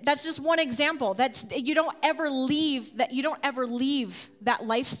 That's just one example. You don't ever leave that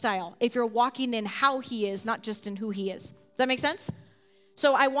lifestyle if you're walking in how he is, not just in who he is. Does that make sense?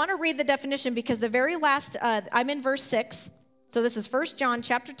 So I want to read the definition because the very last, I'm in verse 6. So this is 1 John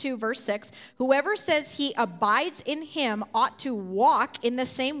chapter 2, verse 6. Whoever says he abides in him ought to walk in the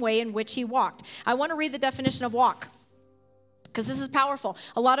same way in which he walked. I want to read the definition of walk because this is powerful.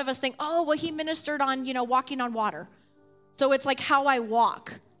 A lot of us think, oh, well, he ministered on, walking on water. So it's like how I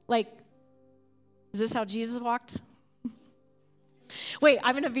walk. Like, is this how Jesus walked? Wait,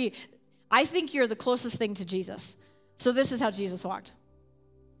 I think you're the closest thing to Jesus. So this is how Jesus walked.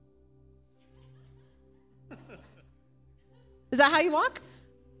 Is that how you walk?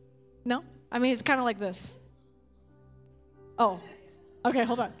 No? I mean, it's kind of like this. Oh, okay,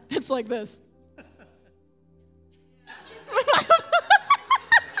 hold on. It's like this.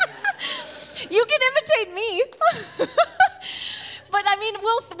 You can imitate me. But I mean,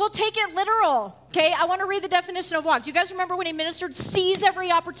 we'll take it literal, okay? I want to read the definition of walk. Do you guys remember when he ministered, seize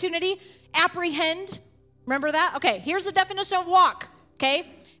every opportunity, apprehend? Remember that? Okay, here's the definition of walk, okay?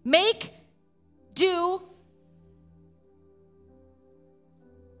 Make, do.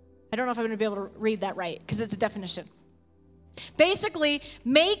 I don't know if I'm going to be able to read that right because it's a definition. Basically,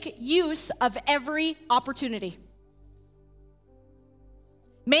 make use of every opportunity.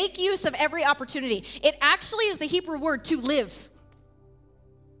 Make use of every opportunity. It actually is the Hebrew word to live.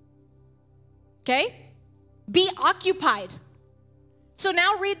 Okay? Be occupied. So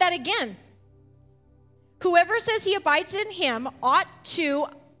now read that again. Whoever says he abides in him ought to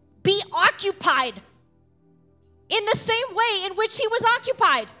be occupied in the same way in which he was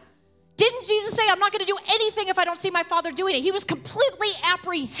occupied. Didn't Jesus say, I'm not going to do anything if I don't see my Father doing it? He was completely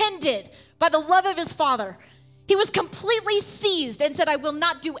apprehended by the love of his Father. He was completely seized and said, I will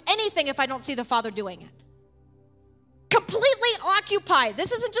not do anything if I don't see the Father doing it. Completely occupied.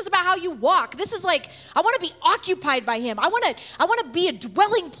 This isn't just about how you walk. This is like, I want to be occupied by him. I want to be a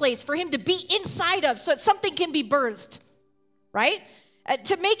dwelling place for him to be inside of so that something can be birthed, right?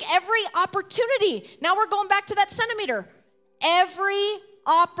 To make every opportunity. Now we're going back to that centimeter. Every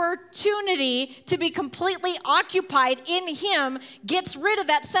opportunity to be completely occupied in him gets rid of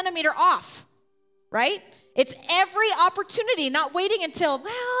that centimeter off, right? It's every opportunity, not waiting until,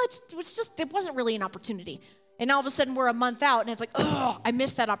 well, it wasn't really an opportunity. And all of a sudden we're a month out and it's like, oh, I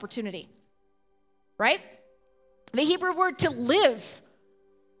missed that opportunity, right? The Hebrew word to live,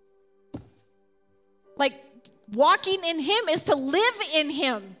 like walking in him is to live in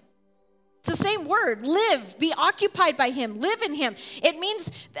him. It's the same word, live, be occupied by him, live in him. It means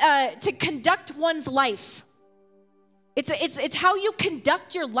to conduct one's life. It's how you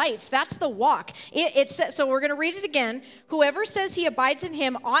conduct your life. That's the walk. So we're going to read it again. Whoever says he abides in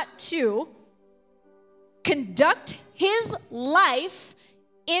him ought to conduct his life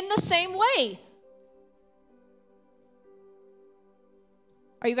in the same way.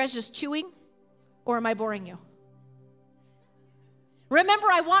 Are you guys just chewing, or am I boring you? Remember,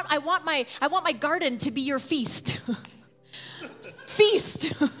 I want my garden to be your feast.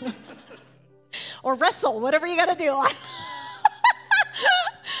 Feast. Or wrestle, whatever you got to do.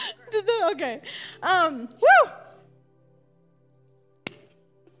 Okay. Woo!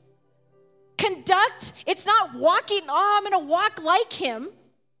 Conduct, it's not walking, I'm going to walk like him.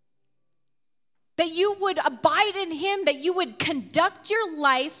 That you would abide in him, that you would conduct your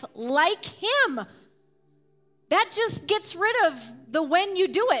life like him. That just gets rid of the when you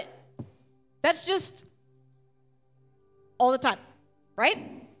do it. That's just all the time, right?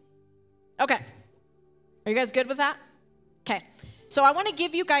 Okay. Are you guys good with that? Okay. So I want to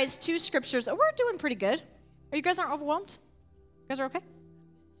give you guys two scriptures. Oh, we're doing pretty good. Are you guys not overwhelmed? You guys are okay?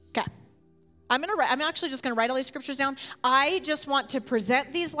 Okay. I'm actually just going to write all these scriptures down. I just want to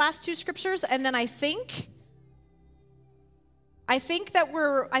present these last two scriptures, and then I think that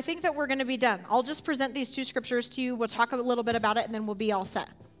we're going to be done. I'll just present these two scriptures to you. We'll talk a little bit about it, and then we'll be all set.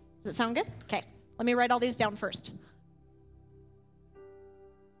 Does it sound good? Okay. Let me write all these down first.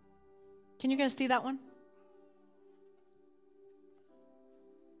 Can you guys see that one?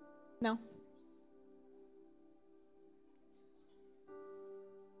 No?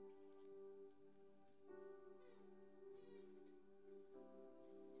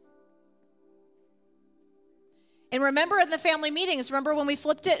 And remember in the family meetings, remember when we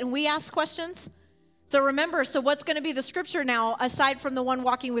flipped it and we asked questions? So remember, so what's going to be the scripture now aside from the one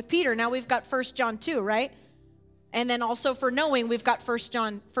walking with Peter? Now we've got 1 John 2, right? And then also for knowing, we've got 1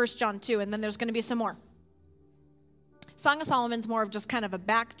 John 2, and then there's going to be some more. Song of Solomon's more of just kind of a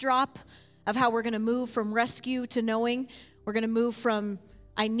backdrop of how we're going to move from rescue to knowing. We're going to move from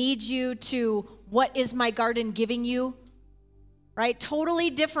I need you to what is my garden giving you, right? Totally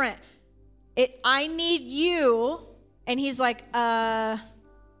different. I need you, and he's like, I've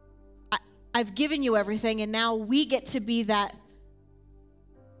given you everything, and now we get to be that.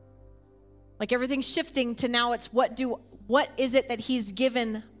 Like everything's shifting to now it's what is it that he's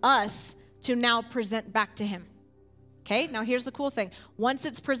given us to now present back to him? Okay, now here's the cool thing. Once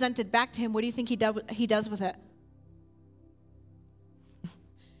it's presented back to him, what do you think he does with it?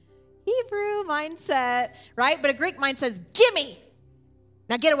 Hebrew mindset, right? But a Greek mind says, gimme.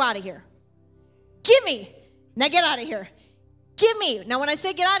 Now get out of here. Gimme. Now get out of here. Gimme. Now when I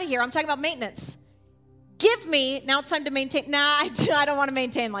say get out of here, I'm talking about maintenance. Give me. Now it's time to maintain. Nah, I don't want to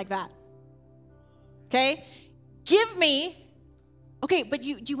maintain like that. Okay? Give me. Okay, but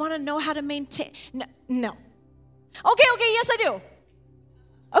do you want to know how to maintain? No. Okay, yes I do.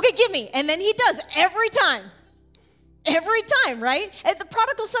 Okay, give me. And then he does every time. Every time, right? And the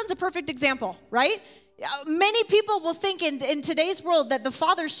prodigal son's a perfect example, right? Many people will think in today's world that the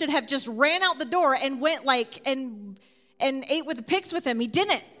father should have just ran out the door and went and ate with the pigs with him. He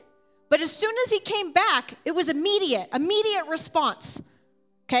didn't. But as soon as he came back, it was immediate response.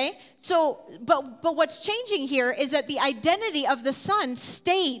 Okay? So, but what's changing here is that the identity of the son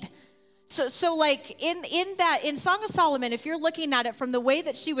stayed. So like in Song of Solomon, if you're looking at it from the way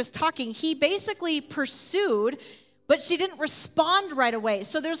that she was talking, he basically pursued, but she didn't respond right away.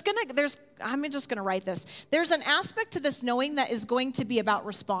 So I'm just gonna write this. There's an aspect to this knowing that is going to be about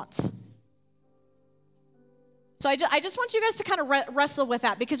response. So I just want you guys to kind of wrestle with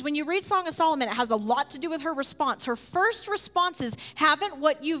that, because when you read Song of Solomon, it has a lot to do with her response. Her first response is, haven't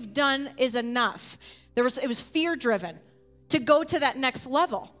what you've done is enough. It was fear-driven to go to that next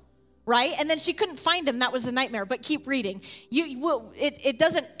level, right? And then she couldn't find him. That was a nightmare. But keep reading. It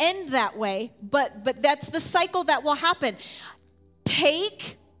doesn't end that way, but that's the cycle that will happen.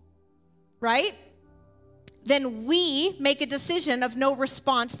 Take, right? Then we make a decision of no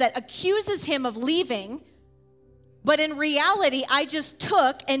response that accuses him of leaving. But in reality, I just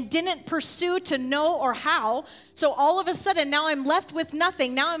took and didn't pursue to know or how. So all of a sudden, now I'm left with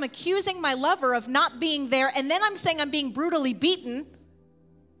nothing. Now I'm accusing my lover of not being there. And then I'm saying I'm being brutally beaten.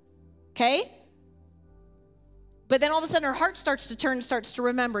 Okay? But then all of a sudden, her heart starts to turn, starts to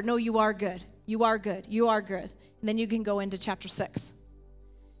remember, no, you are good. You are good. You are good. And then you can go into chapter 6.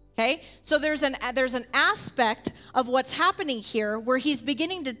 Okay? So there's an aspect of what's happening here where he's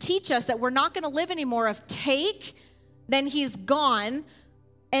beginning to teach us that we're not going to live anymore of take. Then he's gone,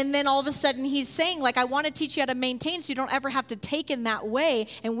 and then all of a sudden he's saying, like, I want to teach you how to maintain so you don't ever have to take in that way.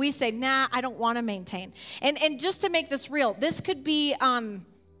 And we say, nah, I don't want to maintain. And just to make this real, this could be,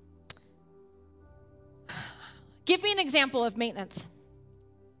 give me an example of maintenance,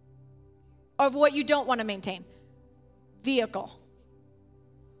 of what you don't want to maintain. Vehicle.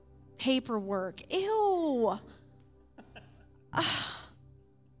 Paperwork. Ew.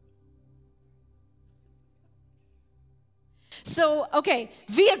 So, okay,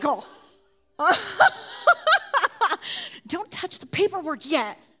 vehicle. Don't touch the paperwork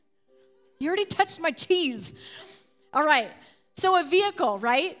yet. You already touched my cheese. All right. So a vehicle,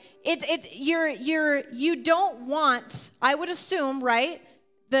 right? You don't want, I would assume, right?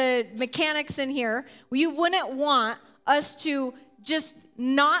 The mechanics in here, you wouldn't want us to just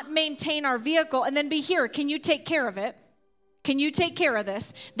not maintain our vehicle and then be here. Can you take care of it? Can you take care of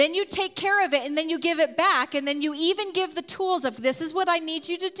this? Then you take care of it, and then you give it back, and then you even give the tools of this is what I need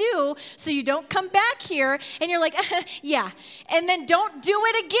you to do, so you don't come back here, and you're like, yeah. And then don't do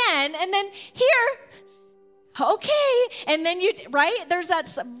it again, and then here, okay. And then right? There's that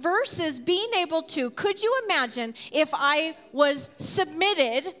versus being able to, could you imagine if I was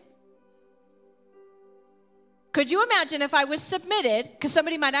submitted? Could you imagine if I was submitted, because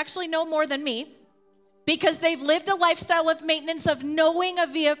somebody might actually know more than me, because they've lived a lifestyle of maintenance, of knowing a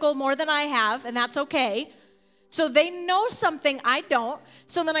vehicle more than I have, and that's okay. So they know something I don't.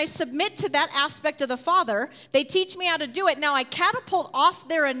 So then I submit to that aspect of the Father. They teach me how to do it. Now I catapult off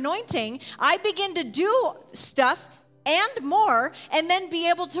their anointing. I begin to do stuff and more, and then be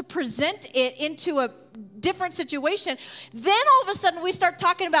able to present it into a different situation. Then all of a sudden we start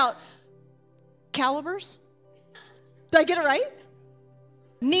talking about calibers. Did I get it right?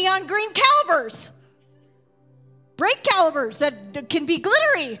 Neon green calibers. Brake calibers that can be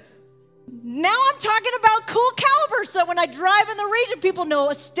glittery. Now I'm talking about cool calibers, so when I drive in the region, people know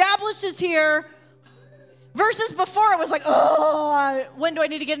established is here. Versus before, it was like, oh, when do I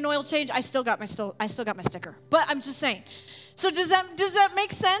need to get an oil change? I still got my sticker. But I'm just saying. So does that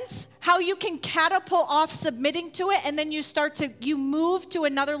make sense? How you can catapult off submitting to it, and then you move to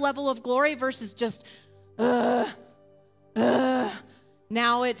another level of glory versus just,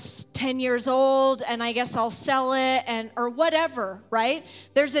 now it's 10 years old, and I guess I'll sell it, or whatever, right?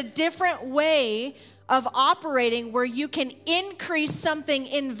 There's a different way of operating where you can increase something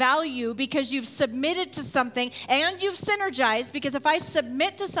in value because you've submitted to something and you've synergized. Because if I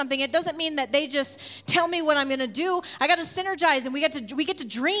submit to something, it doesn't mean that they just tell me what I'm going to do. I got to synergize, and we get to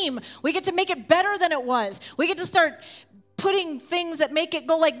dream. We get to make it better than it was. We get to start putting things that make it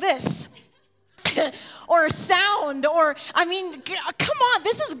go like this. Or a sound, or, I mean, come on,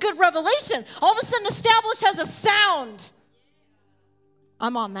 this is good revelation. All of a sudden, Established has a sound.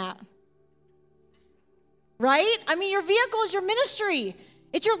 I'm on that. Right? I mean, your vehicle is your ministry.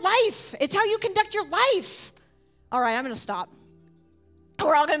 It's your life. It's how you conduct your life. All right, I'm going to stop.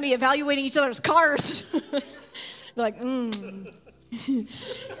 We're all going to be evaluating each other's cars. Like,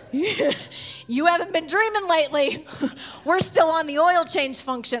 you haven't been dreaming lately. We're still on the oil change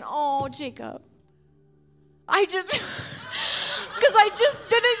function. Oh, Jacob. Didn't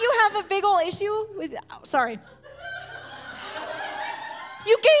you have a big old issue with, sorry.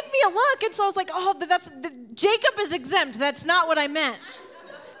 You gave me a look, and so I was like, oh, but Jacob is exempt. That's not what I meant.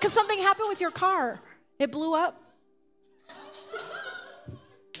 Because something happened with your car. It blew up. No,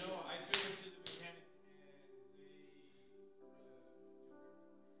 I took him to the mechanic.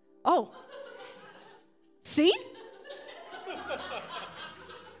 Oh. See?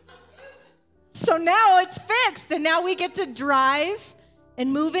 So now it's fixed, and now we get to drive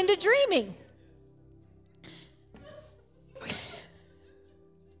and move into dreaming.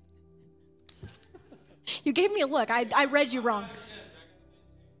 You You gave me a look. I read you wrong.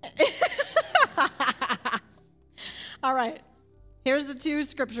 All right. Here's the two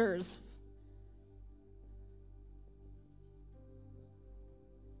scriptures.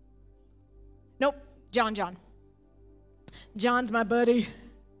 Nope. John. John's my buddy.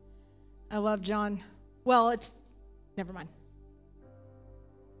 I love John. Well, never mind.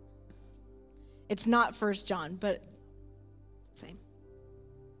 It's not 1 John, but it's the same.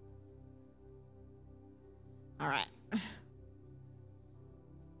 All right.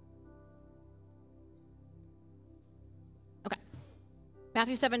 Okay.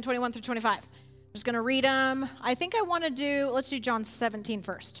 Matthew 7, 21 through 25. I'm just going to read them. I think I want to let's do John 17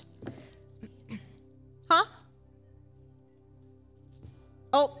 first. Huh?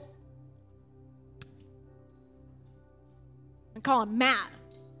 Oh. I call him Matt.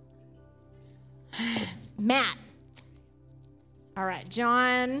 Matt. All right,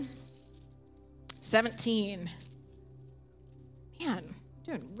 John 17. Man,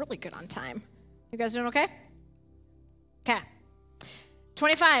 doing really good on time. You guys doing okay? Okay.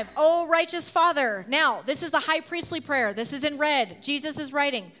 25. Oh, righteous Father. Now, this is the high priestly prayer. This is in red. Jesus is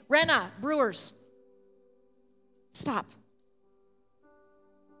writing. Renna, Brewers. Stop.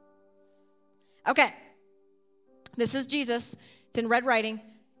 Okay. This is Jesus. It's in red writing,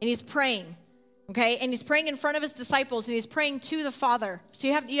 and he's praying. Okay? And he's praying in front of his disciples, and he's praying to the Father. So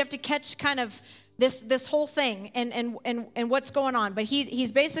you have to catch kind of this whole thing and what's going on. But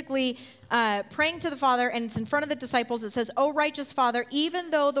he's basically praying to the Father, and it's in front of the disciples. It says, "O righteous Father,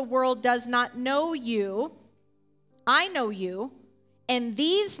 even though the world does not know you, I know you, and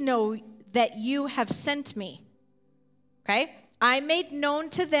these know that you have sent me." Okay? "I made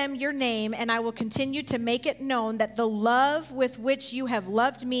known to them your name, and I will continue to make it known, that the love with which you have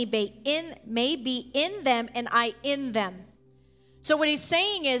loved me may be in them and I in them." So what he's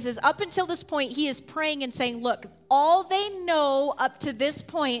saying is up until this point, he is praying and saying, look, all they know up to this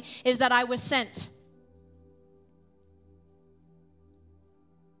point is that I was sent.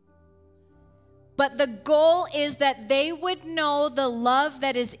 But the goal is that they would know the love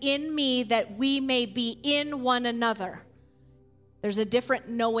that is in me, that we may be in one another. There's a different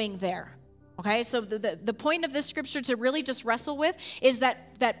knowing there. Okay, so the point of this scripture to really just wrestle with is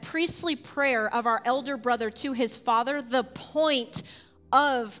that priestly prayer of our elder brother to his father, the point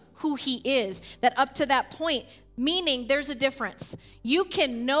of who he is, that up to that point, meaning there's a difference. You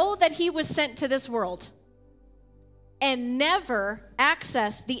can know that he was sent to this world and never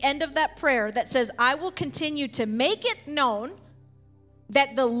access the end of that prayer that says, "I will continue to make it known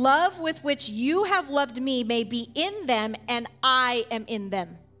that the love with which you have loved me may be in them and I am in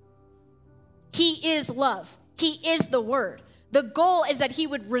them." He is love. He is the Word. The goal is that he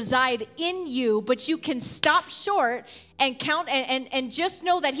would reside in you, but you can stop short and count and just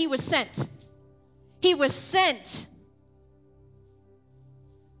know that he was sent. He was sent.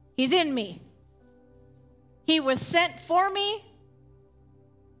 He's in me. He was sent for me.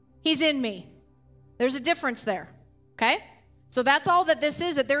 He's in me. There's a difference there, okay? So that's all that this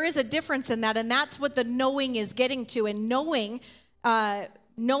is, that there is a difference in that, and that's what the knowing is getting to. And knowing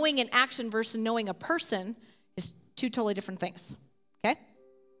an action versus knowing a person is two totally different things, okay?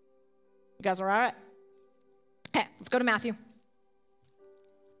 You guys are all right? Okay, let's go to Matthew.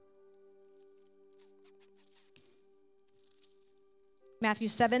 Matthew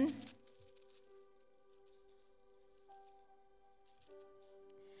 7.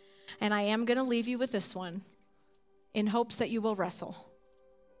 And I am going to leave you with this one in hopes that you will wrestle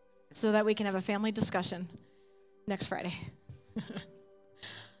so that we can have a family discussion next Friday.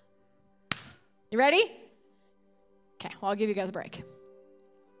 You ready? Okay, well, I'll give you guys a break.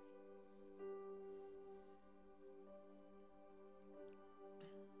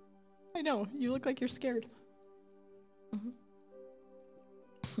 I know, you look like you're scared. Mm-hmm.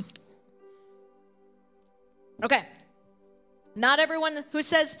 Okay. "Not everyone who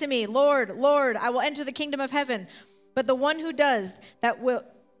says to me, 'Lord, Lord,' I will enter the kingdom of heaven, but the one who does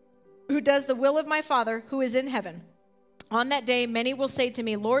the will of my Father who is in heaven. On that day, many will say to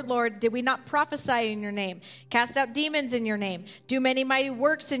me, 'Lord, Lord, did we not prophesy in your name, cast out demons in your name, do many mighty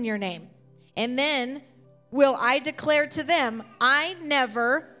works in your name?' And then will I declare to them, 'I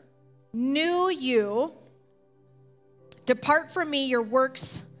never knew you. Depart from me, you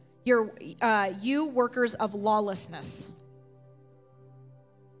workers of lawlessness.'"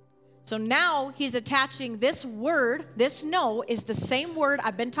 So now he's attaching this word, this know is the same word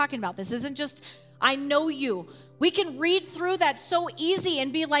I've been talking about. This isn't just, "I know you." We can read through that so easy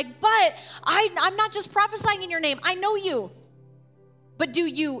and be like, but I'm not just prophesying in your name. I know you. But do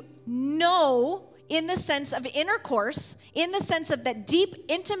you know in the sense of intercourse, in the sense of that deep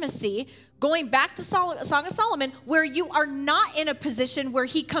intimacy Going back to Song of Solomon, where you are not in a position where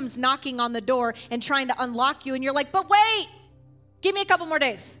he comes knocking on the door and trying to unlock you, and you're like, but wait, give me a couple more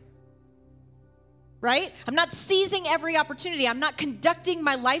days. Right? I'm not seizing every opportunity. I'm not conducting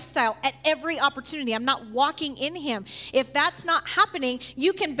my lifestyle at every opportunity. I'm not walking in him. If that's not happening,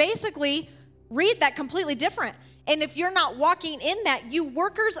 you can basically read that completely different. And if you're not walking in that, you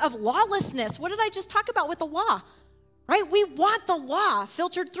workers of lawlessness, what did I just talk about with the law? Right? We want the law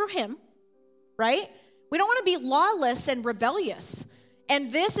filtered through him, right? We don't want to be lawless and rebellious.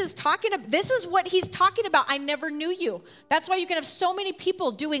 And this is what he's talking about. I never knew you. That's why you can have so many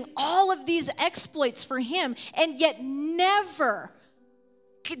people doing all of these exploits for him, and yet never,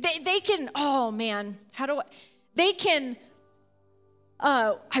 they can, oh man,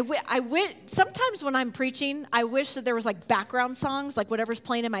 sometimes when I'm preaching, I wish that there was like background songs, like whatever's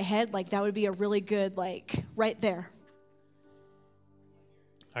playing in my head, like that would be a really good, like right there.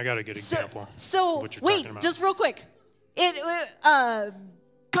 I got a good example. So of what you're wait, talking about. just real quick. Kanye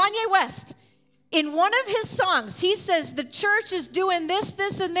West, in one of his songs, he says the church is doing this,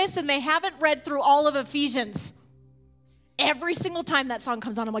 this, and this, and they haven't read through all of Ephesians. Every single time that song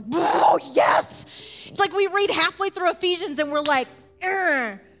comes on, I'm like, oh, yes. It's like we read halfway through Ephesians and we're like,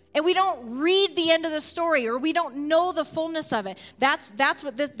 and we don't read the end of the story, or we don't know the fullness of it. That's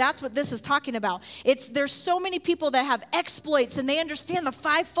what this is talking about. There's so many people that have exploits and they understand the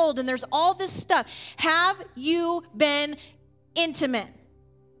fivefold, and there's all this stuff. Have you been intimate?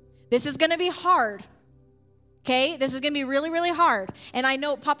 This is going to be hard. Okay? This is going to be really, really hard. And I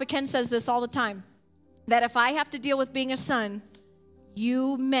know Papa Ken says this all the time, that if I have to deal with being a son,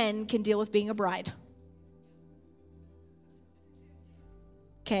 you men can deal with being a bride.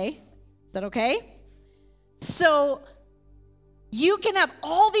 Okay, is that okay? So you can have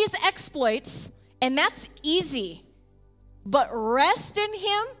all these exploits, and that's easy. But rest in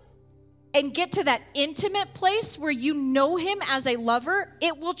him and get to that intimate place where you know him as a lover.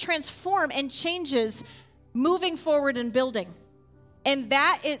 It will transform and changes moving forward and building. And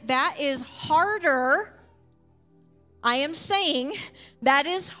that is harder. I am saying that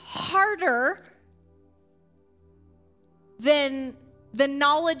is harder than the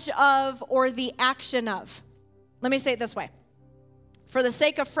knowledge of or the action of. Let me say it this way. For the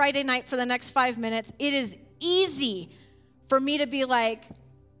sake of Friday night, for the next 5 minutes, it is easy for me to be like,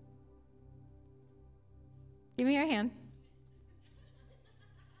 give me your hand.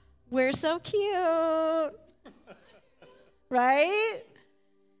 We're so cute. Right?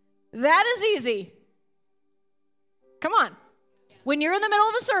 That is easy. Come on. When you're in the middle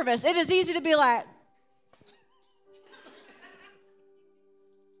of a service, it is easy to be like,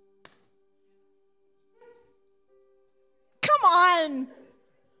 come on.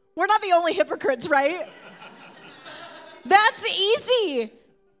 We're not the only hypocrites, right? That's easy.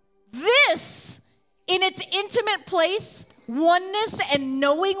 This, in its intimate place, oneness and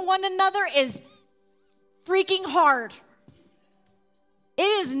knowing one another is freaking hard. It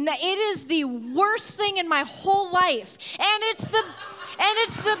is the worst thing in my whole life. It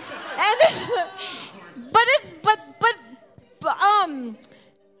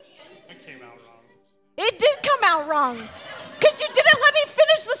came out wrong. It did come out wrong. Because you didn't let me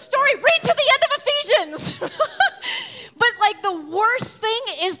finish the story. Read to the end of Ephesians. But like the worst thing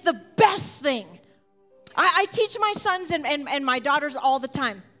is the best thing. I teach my sons and my daughters all the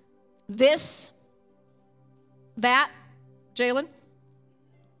time. This, that, Jalen,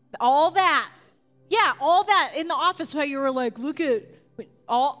 all that. Yeah, all that in the office how you were like, look at,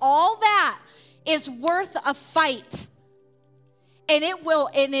 all that is worth a fight. And it will,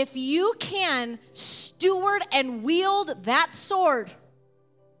 and if you can steward and wield that sword,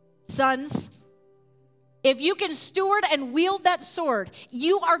 sons, if you can steward and wield that sword,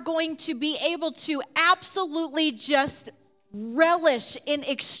 you are going to be able to absolutely just relish in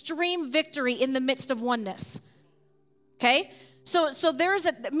extreme victory in the midst of oneness. Okay? So there's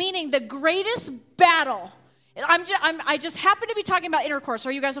meaning the greatest battle. I just happen to be talking about intercourse.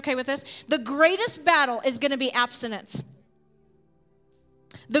 Are you guys okay with this? The greatest battle is going to be abstinence.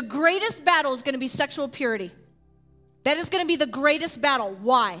 The greatest battle is going to be sexual purity. That is going to be the greatest battle.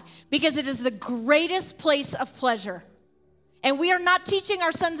 Why? Because it is the greatest place of pleasure. And we are not teaching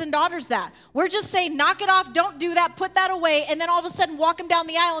our sons and daughters that. We're just saying, knock it off, don't do that, put that away, and then all of a sudden walk them down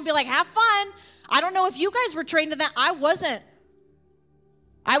the aisle and be like, have fun. I don't know if you guys were trained in that. I wasn't.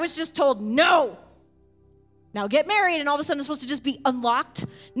 I was just told, no. Now get married, and all of a sudden it's supposed to just be unlocked.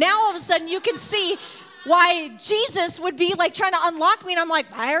 Now all of a sudden you can see why Jesus would be like trying to unlock me, and I'm like,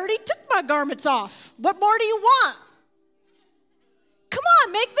 I already took my garments off. What more do you want? Come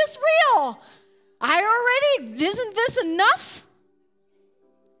on, make this real. Isn't this enough?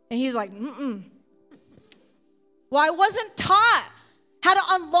 And he's like, mm-mm. Well, I wasn't taught how to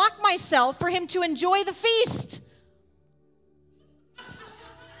unlock myself for him to enjoy the feast.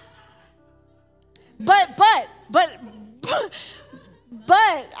 But, oh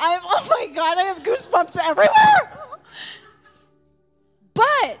my God, I have goosebumps everywhere.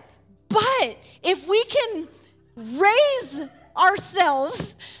 But, if we can raise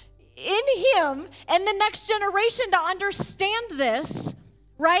ourselves in him and the next generation to understand this,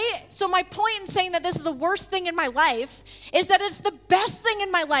 right? So my point in saying that this is the worst thing in my life is that it's the best thing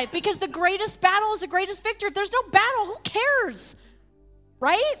in my life, because the greatest battle is the greatest victory. If there's no battle, who cares?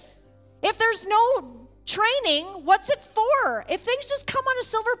 Right? If there's no training, what's it for? If things just come on a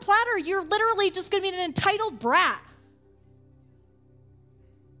silver platter, you're literally just going to be an entitled brat.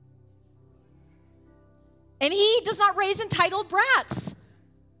 And he does not raise entitled brats.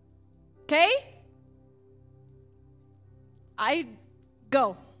 Okay?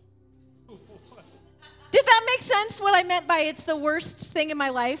 Go. Did that make sense, what I meant by it's the worst thing in my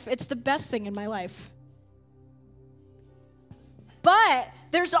life? It's the best thing in my life. But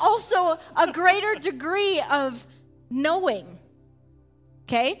there's also a greater degree of knowing.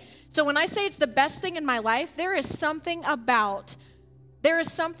 Okay? So when I say it's the best thing in my life, there is something about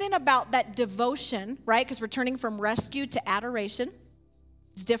that devotion, right? Because we're turning from rescue to adoration.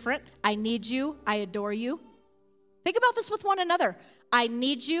 It's different. I need you. I adore you. Think about this with one another. I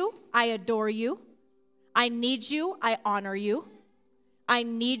need you. I adore you. I need you. I honor you. I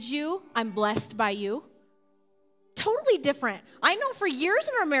need you. I'm blessed by you. Totally different. I know for years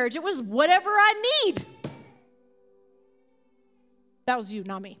in our marriage, it was whatever I need. That was you,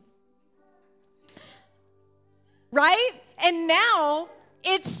 not me. Right? And now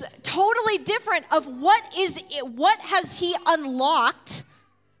it's totally different of what has he unlocked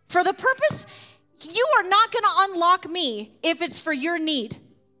for the purpose. You are not going to unlock me if it's for your need.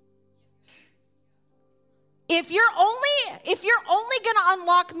 If you're only going to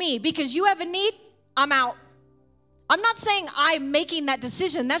unlock me because you have a need, I'm out. I'm not saying I'm making that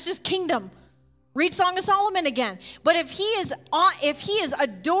decision. That's just kingdom. Read Song of Solomon again. But if he is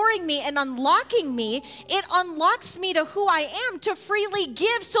adoring me and unlocking me, it unlocks me to who I am to freely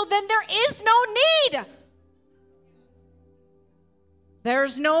give, so then there is no need.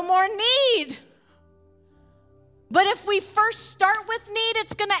 There's no more need. But if we first start with need,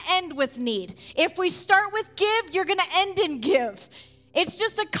 it's going to end with need. If we start with give, you're going to end in give. It's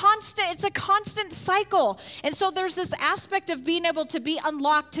just a constant cycle. And so there's this aspect of being able to be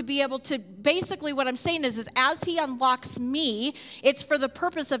unlocked, to be able to, basically what I'm saying is as he unlocks me, it's for the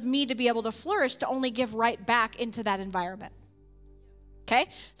purpose of me to be able to flourish, to only give right back into that environment. Okay?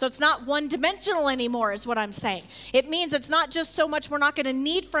 So it's not one-dimensional anymore is what I'm saying. It means it's not just so much we're not going to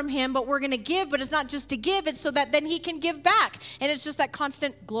need from him, but we're going to give, but it's not just to give, it's so that then he can give back. And it's just that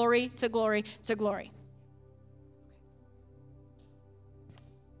constant glory to glory to glory.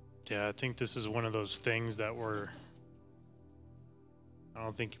 Yeah, I think this is one of those things that I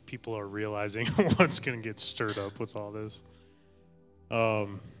don't think people are realizing what's going to get stirred up with all this. I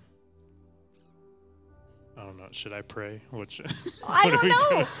don't know. Should I pray? I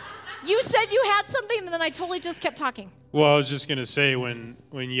don't know. You said you had something, and then I totally just kept talking. Well, I was just going to say, when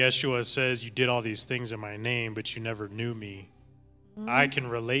Yeshua says, you did all these things in my name, but you never knew me, I can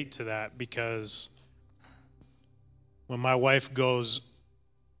relate to that, because when my wife goes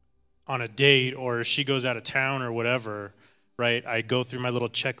on a date or she goes out of town or whatever, right, I go through my little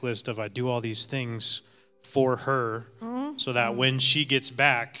checklist of I do all these things for her so that when she gets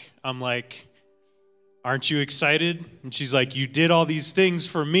back, I'm like, aren't you excited? And she's like, you did all these things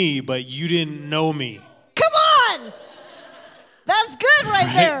for me, but you didn't know me. Come on! That's good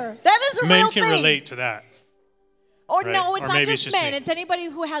right there. That is a Men real thing. can relate to that. Or right? no, it's or not maybe just it's men. me. It's anybody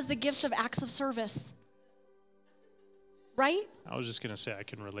who has the gifts of acts of service. Right? I was just going to say I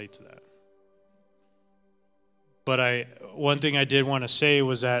can relate to that. But one thing I did want to say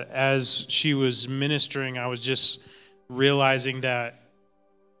was that as she was ministering, I was just realizing that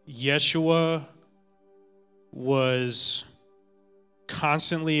Yeshua was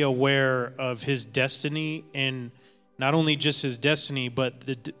constantly aware of his destiny, and not only just his destiny, but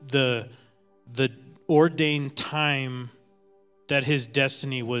the ordained time that his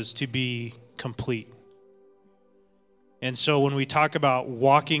destiny was to be complete. And so when we talk about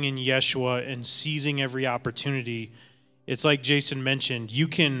walking in Yeshua and seizing every opportunity, it's like Jason mentioned, you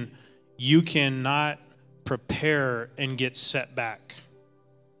cannot prepare and get set back.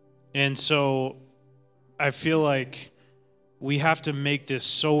 And so I feel like we have to make this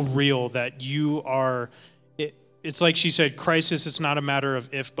so real that it's like she said, crisis, it's not a matter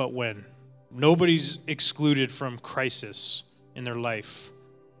of if but when. Nobody's excluded from crisis in their life.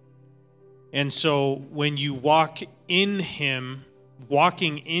 And so when you walk in him,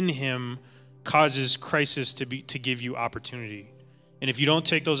 walking in him causes crisis to give you opportunity. And if you don't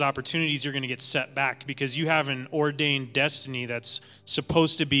take those opportunities, you're going to get set back because you have an ordained destiny that's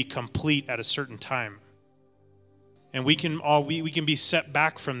supposed to be complete at a certain time. And we can be set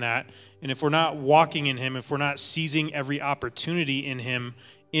back from that. And if we're not walking in him, if we're not seizing every opportunity in him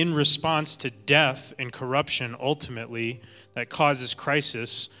in response to death and corruption ultimately that causes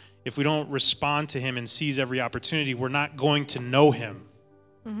crisis, if we don't respond to him and seize every opportunity, we're not going to know him.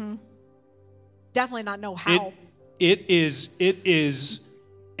 Mm-hmm. Definitely not know how. It is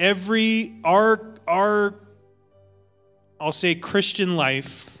our I'll say Christian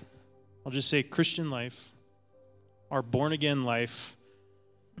life. I'll just say Christian life. Our born again life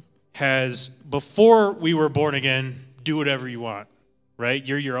has, before we were born again, do whatever you want, right?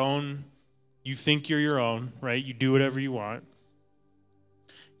 You're your own. You think you're your own, right? You do whatever you want.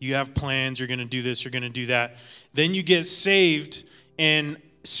 You have plans. You're going to do this. You're going to do that. Then you get saved, and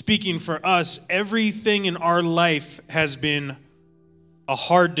speaking for us, everything in our life has been a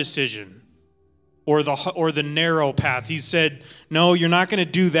hard decision or the narrow path. He said, no, you're not going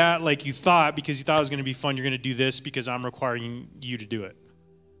to do that like you thought because you thought it was going to be fun. You're going to do this because I'm requiring you to do it.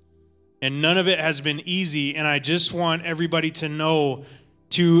 And none of it has been easy, and I just want everybody to know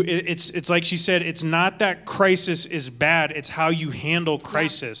it's like she said, it's not that crisis is bad, it's how you handle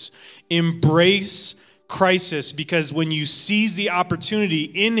crisis. Yeah. Embrace crisis, because when you seize the opportunity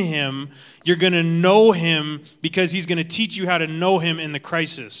in him, you're going to know him because he's going to teach you how to know him in the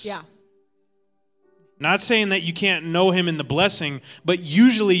crisis. Yeah. Not saying that you can't know him in the blessing, but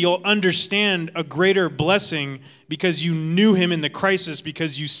usually you'll understand a greater blessing because you knew him in the crisis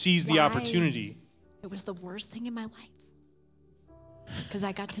because you seized the opportunity. It was the worst thing in my life because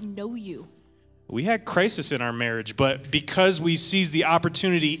I got to know you. We had crisis in our marriage, but because we seized the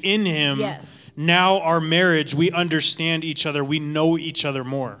opportunity in him, yes. Now our marriage, we understand each other. We know each other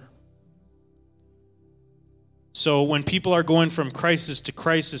more. So when people are going from crisis to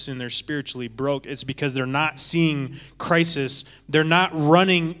crisis and they're spiritually broke, it's because they're not seeing crisis. They're not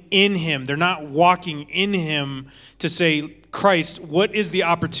running in him. They're not walking in him to say, Christ, what is the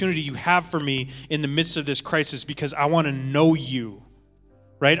opportunity you have for me in the midst of this crisis? Because I want to know you,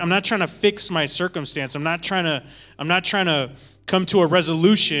 right? I'm not trying to fix my circumstance. I'm not trying to come to a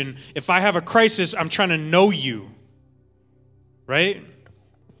resolution. If I have a crisis, I'm trying to know you, right?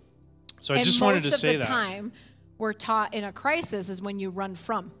 So I just wanted to say that. Most of the time, we're taught in a crisis is when you run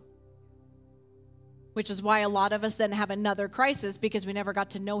from, which is why a lot of us then have another crisis because we never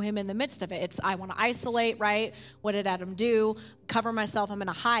got to know him in the midst of it. It's, I want to isolate, right? What did Adam do? Cover myself, I'm going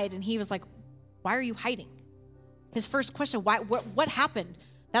to hide. And he was like, why are you hiding? His first question, what happened?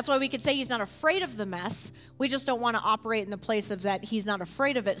 That's why we could say he's not afraid of the mess. We just don't want to operate in the place of that he's not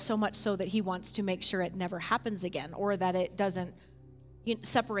afraid of it so much so that he wants to make sure it never happens again or that it doesn't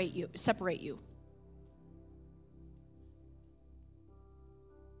separate you.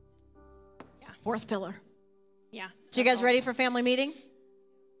 Fourth pillar. Yeah. So you guys ready for family meeting?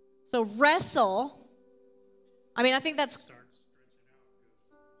 So wrestle. I mean, I think that's...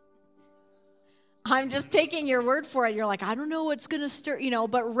 I'm just taking your word for it. You're like, I don't know what's going to stir,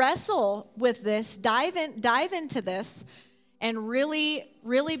 but wrestle with this, dive into this, and really,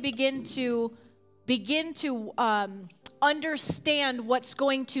 really begin to understand what's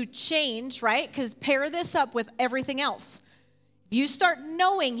going to change, right? Because pair this up with everything else. If you start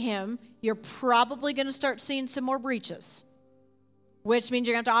knowing him, you're probably going to start seeing some more breaches, which means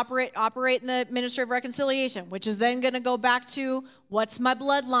you're going to have to operate in the ministry of reconciliation, which is then going to go back to what's my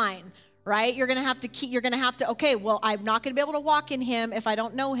bloodline, right? You're going to have to, okay, well, I'm not going to be able to walk in him if I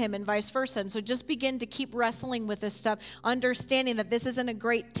don't know him and vice versa. And so just begin to keep wrestling with this stuff, understanding that this isn't a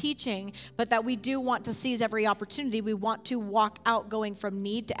great teaching, but that we do want to seize every opportunity. We want to walk out going from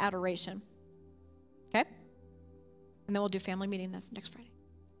need to adoration. Okay? And then we'll do family meeting next Friday.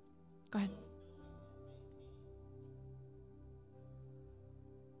 Go ahead.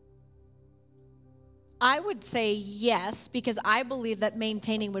 I would say yes, because I believe that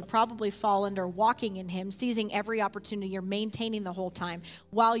maintaining would probably fall under walking in him, seizing every opportunity. You're maintaining the whole time.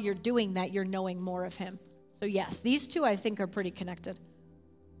 While you're doing that, you're knowing more of him. So yes, these two I think are pretty connected.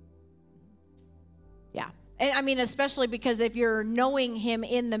 Yeah. And I mean, especially because if you're knowing him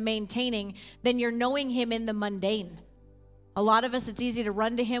in the maintaining, then you're knowing him in the mundane. A lot of us, it's easy to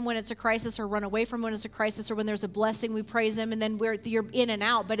run to him when it's a crisis or run away from when it's a crisis or when there's a blessing, we praise him, and then you're in and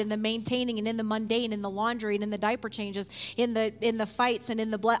out. But in the maintaining and in the mundane, in the laundry and in the diaper changes, in the fights and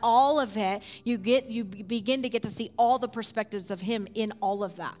in the all of it, you begin to get to see all the perspectives of him in all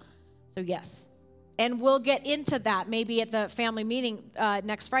of that. So yes. And we'll get into that maybe at the family meeting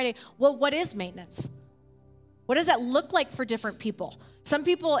next Friday. Well, what is maintenance? What does that look like for different people? Some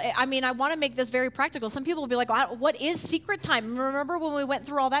people, I mean, I want to make this very practical. Some people will be like, what is secret time? Remember when we went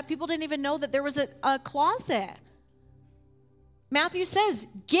through all that? People didn't even know that there was a closet. Matthew says,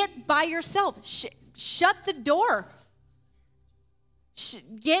 get by yourself. Shut the door. Shut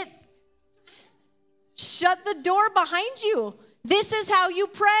the door behind you. This is how you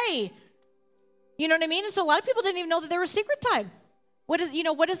pray. You know what I mean? And so a lot of people didn't even know that there was secret time. What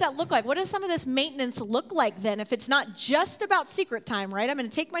does that look like? What does some of this maintenance look like then if it's not just about secret time, right? I'm going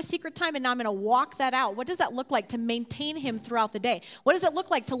to take my secret time and now I'm going to walk that out. What does that look like to maintain him throughout the day? What does it look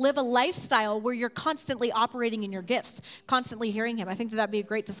like to live a lifestyle where you're constantly operating in your gifts, constantly hearing him? I think that'd be a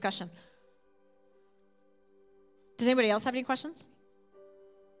great discussion. Does anybody else have any questions?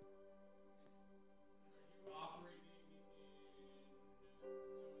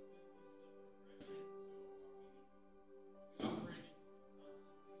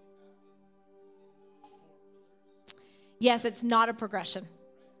 Yes, it's not a progression.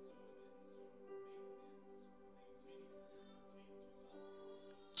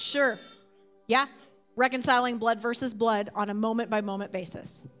 Sure. Yeah. Reconciling blood versus blood on a moment-by-moment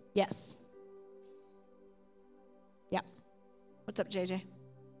basis. Yes. Yeah. What's up, JJ?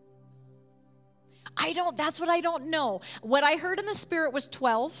 That's what I don't know. What I heard in the Spirit was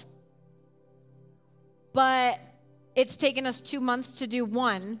 12, but it's taken us 2 months to do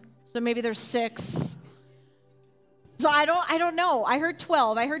one, so maybe there's 6. So I don't know. I heard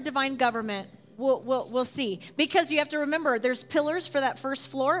 12. I heard divine government. We'll see. Because you have to remember, there's pillars for that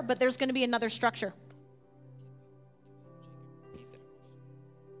first floor, but there's going to be another structure.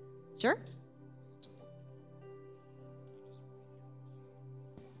 Sure.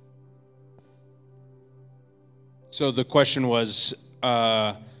 So the question was,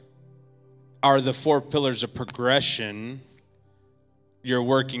 are the 4 pillars a progression? You're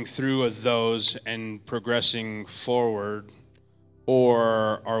working through those and progressing forward,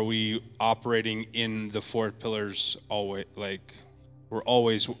 or are we operating in the 4 pillars always? Like, we're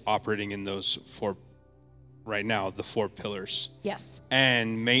always operating in those 4 right now, the 4 pillars. Yes.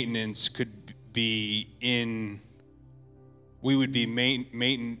 And maintenance could be we would be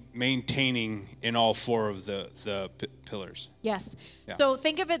maintaining in all 4 of the pillars. Yes. Yeah. So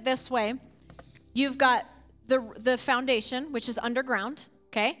think of it this way. You've got the foundation, which is underground,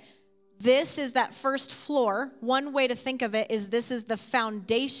 okay? This is that first floor. One way to think of it is this is the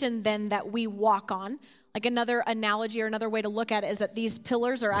foundation then that we walk on. Like another analogy or another way to look at it is that these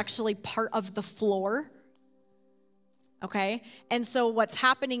pillars are actually part of the floor, okay? And so what's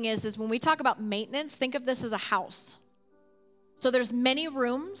happening is when we talk about maintenance, think of this as a house. So there's many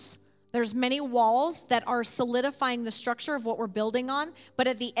rooms. There's many walls that are solidifying the structure of what we're building on, but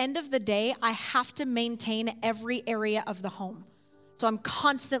at the end of the day, I have to maintain every area of the home. So I'm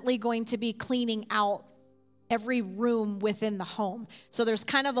constantly going to be cleaning out every room within the home. So there's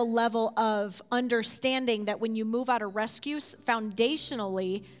kind of a level of understanding that when you move out of rescue,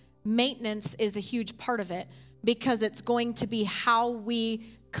 foundationally, maintenance is a huge part of it because it's going to be how we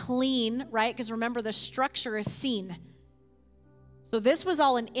clean, right? Because remember, the structure is seen. So this was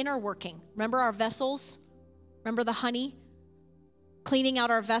all an inner working. Remember our vessels? Remember the honey? Cleaning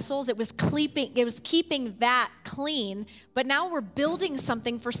out our vessels. It was keeping that clean, but now we're building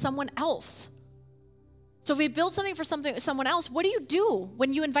something for someone else. So if we build something for someone else, what do you do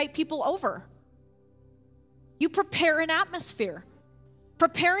when you invite people over? You prepare an atmosphere.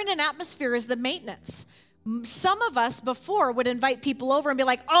 Preparing an atmosphere is the maintenance. Some of us before would invite people over and be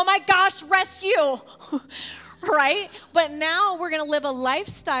like, oh my gosh, rescue. Right? But now we're going to live a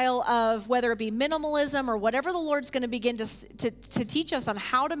lifestyle of whether it be minimalism or whatever the Lord's going to begin to teach us on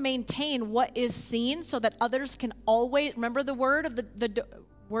how to maintain what is seen so that others can always remember the word of the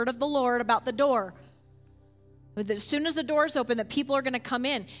word of the Lord about the door. As soon as the door's open, that people are going to come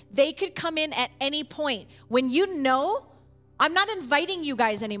in. They could come in at any point. When you know, I'm not inviting you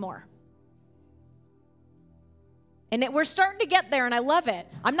guys anymore. And we're starting to get there, and I love it.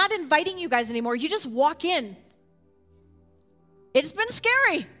 I'm not inviting you guys anymore. You just walk in. It's been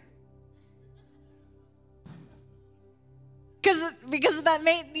scary. Because of that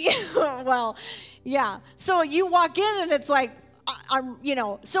well, yeah. So you walk in and it's like,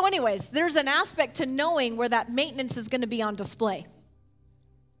 So anyways, there's an aspect to knowing where that maintenance is going to be on display.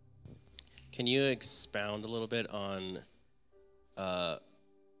 Can you expound a little bit on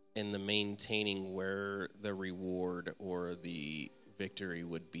in the maintaining where the reward or the victory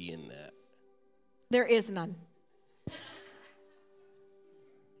would be in that? There is none.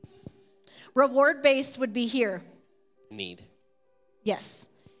 Reward-based would be here. Need. Yes.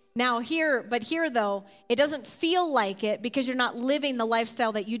 Now here though, it doesn't feel like it because you're not living the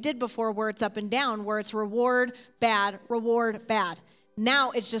lifestyle that you did before where it's up and down, where it's reward, bad, reward, bad.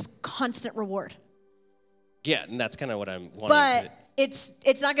 Now it's just constant reward. Yeah, and that's kind of what I'm wanting But to...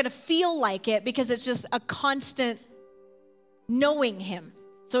 it's not going to feel like it because it's just a constant knowing him.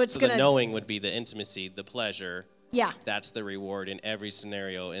 So it's So going the to... knowing would be the intimacy, the pleasure. Yeah. That's the reward in every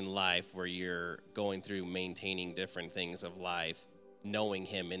scenario in life where you're going through maintaining different things of life. Knowing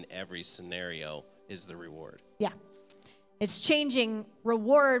him in every scenario is the reward. Yeah. It's changing.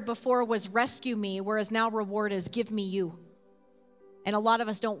 Reward before was rescue me, whereas now reward is give me you. And a lot of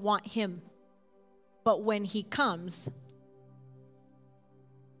us don't want him. But when he comes,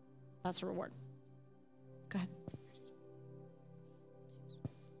 that's a reward. Go ahead.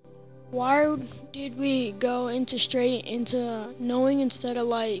 Why did we go straight into knowing instead of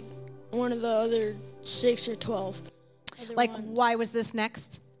like one of the other 6 or 12? Like, ones? why was this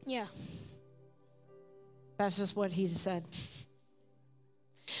next? Yeah. That's just what he said.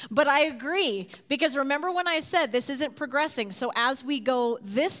 But I agree, because remember when I said this isn't progressing. So as we go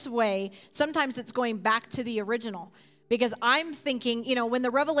this way, sometimes it's going back to the original. Because I'm thinking, when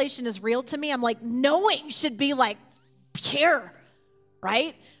the revelation is real to me, I'm like, knowing should be like here,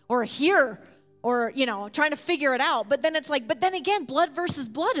 right? Or here, or, trying to figure it out. But then it's like, but then again, blood versus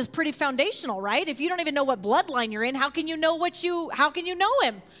blood is pretty foundational, right? If you don't even know what bloodline you're in, how can you know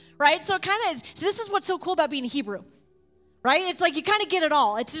him, right? So it kind of is, so this is what's so cool about being Hebrew, right? It's like you kind of get it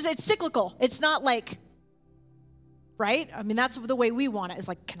all. It's cyclical. It's not like, right? I mean, that's the way we want it. It's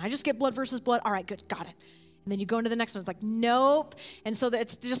like, can I just get blood versus blood? All right, good, got it. And then you go into the next one. It's like, nope. And so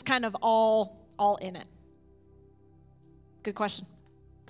it's just kind of all in it. Good question.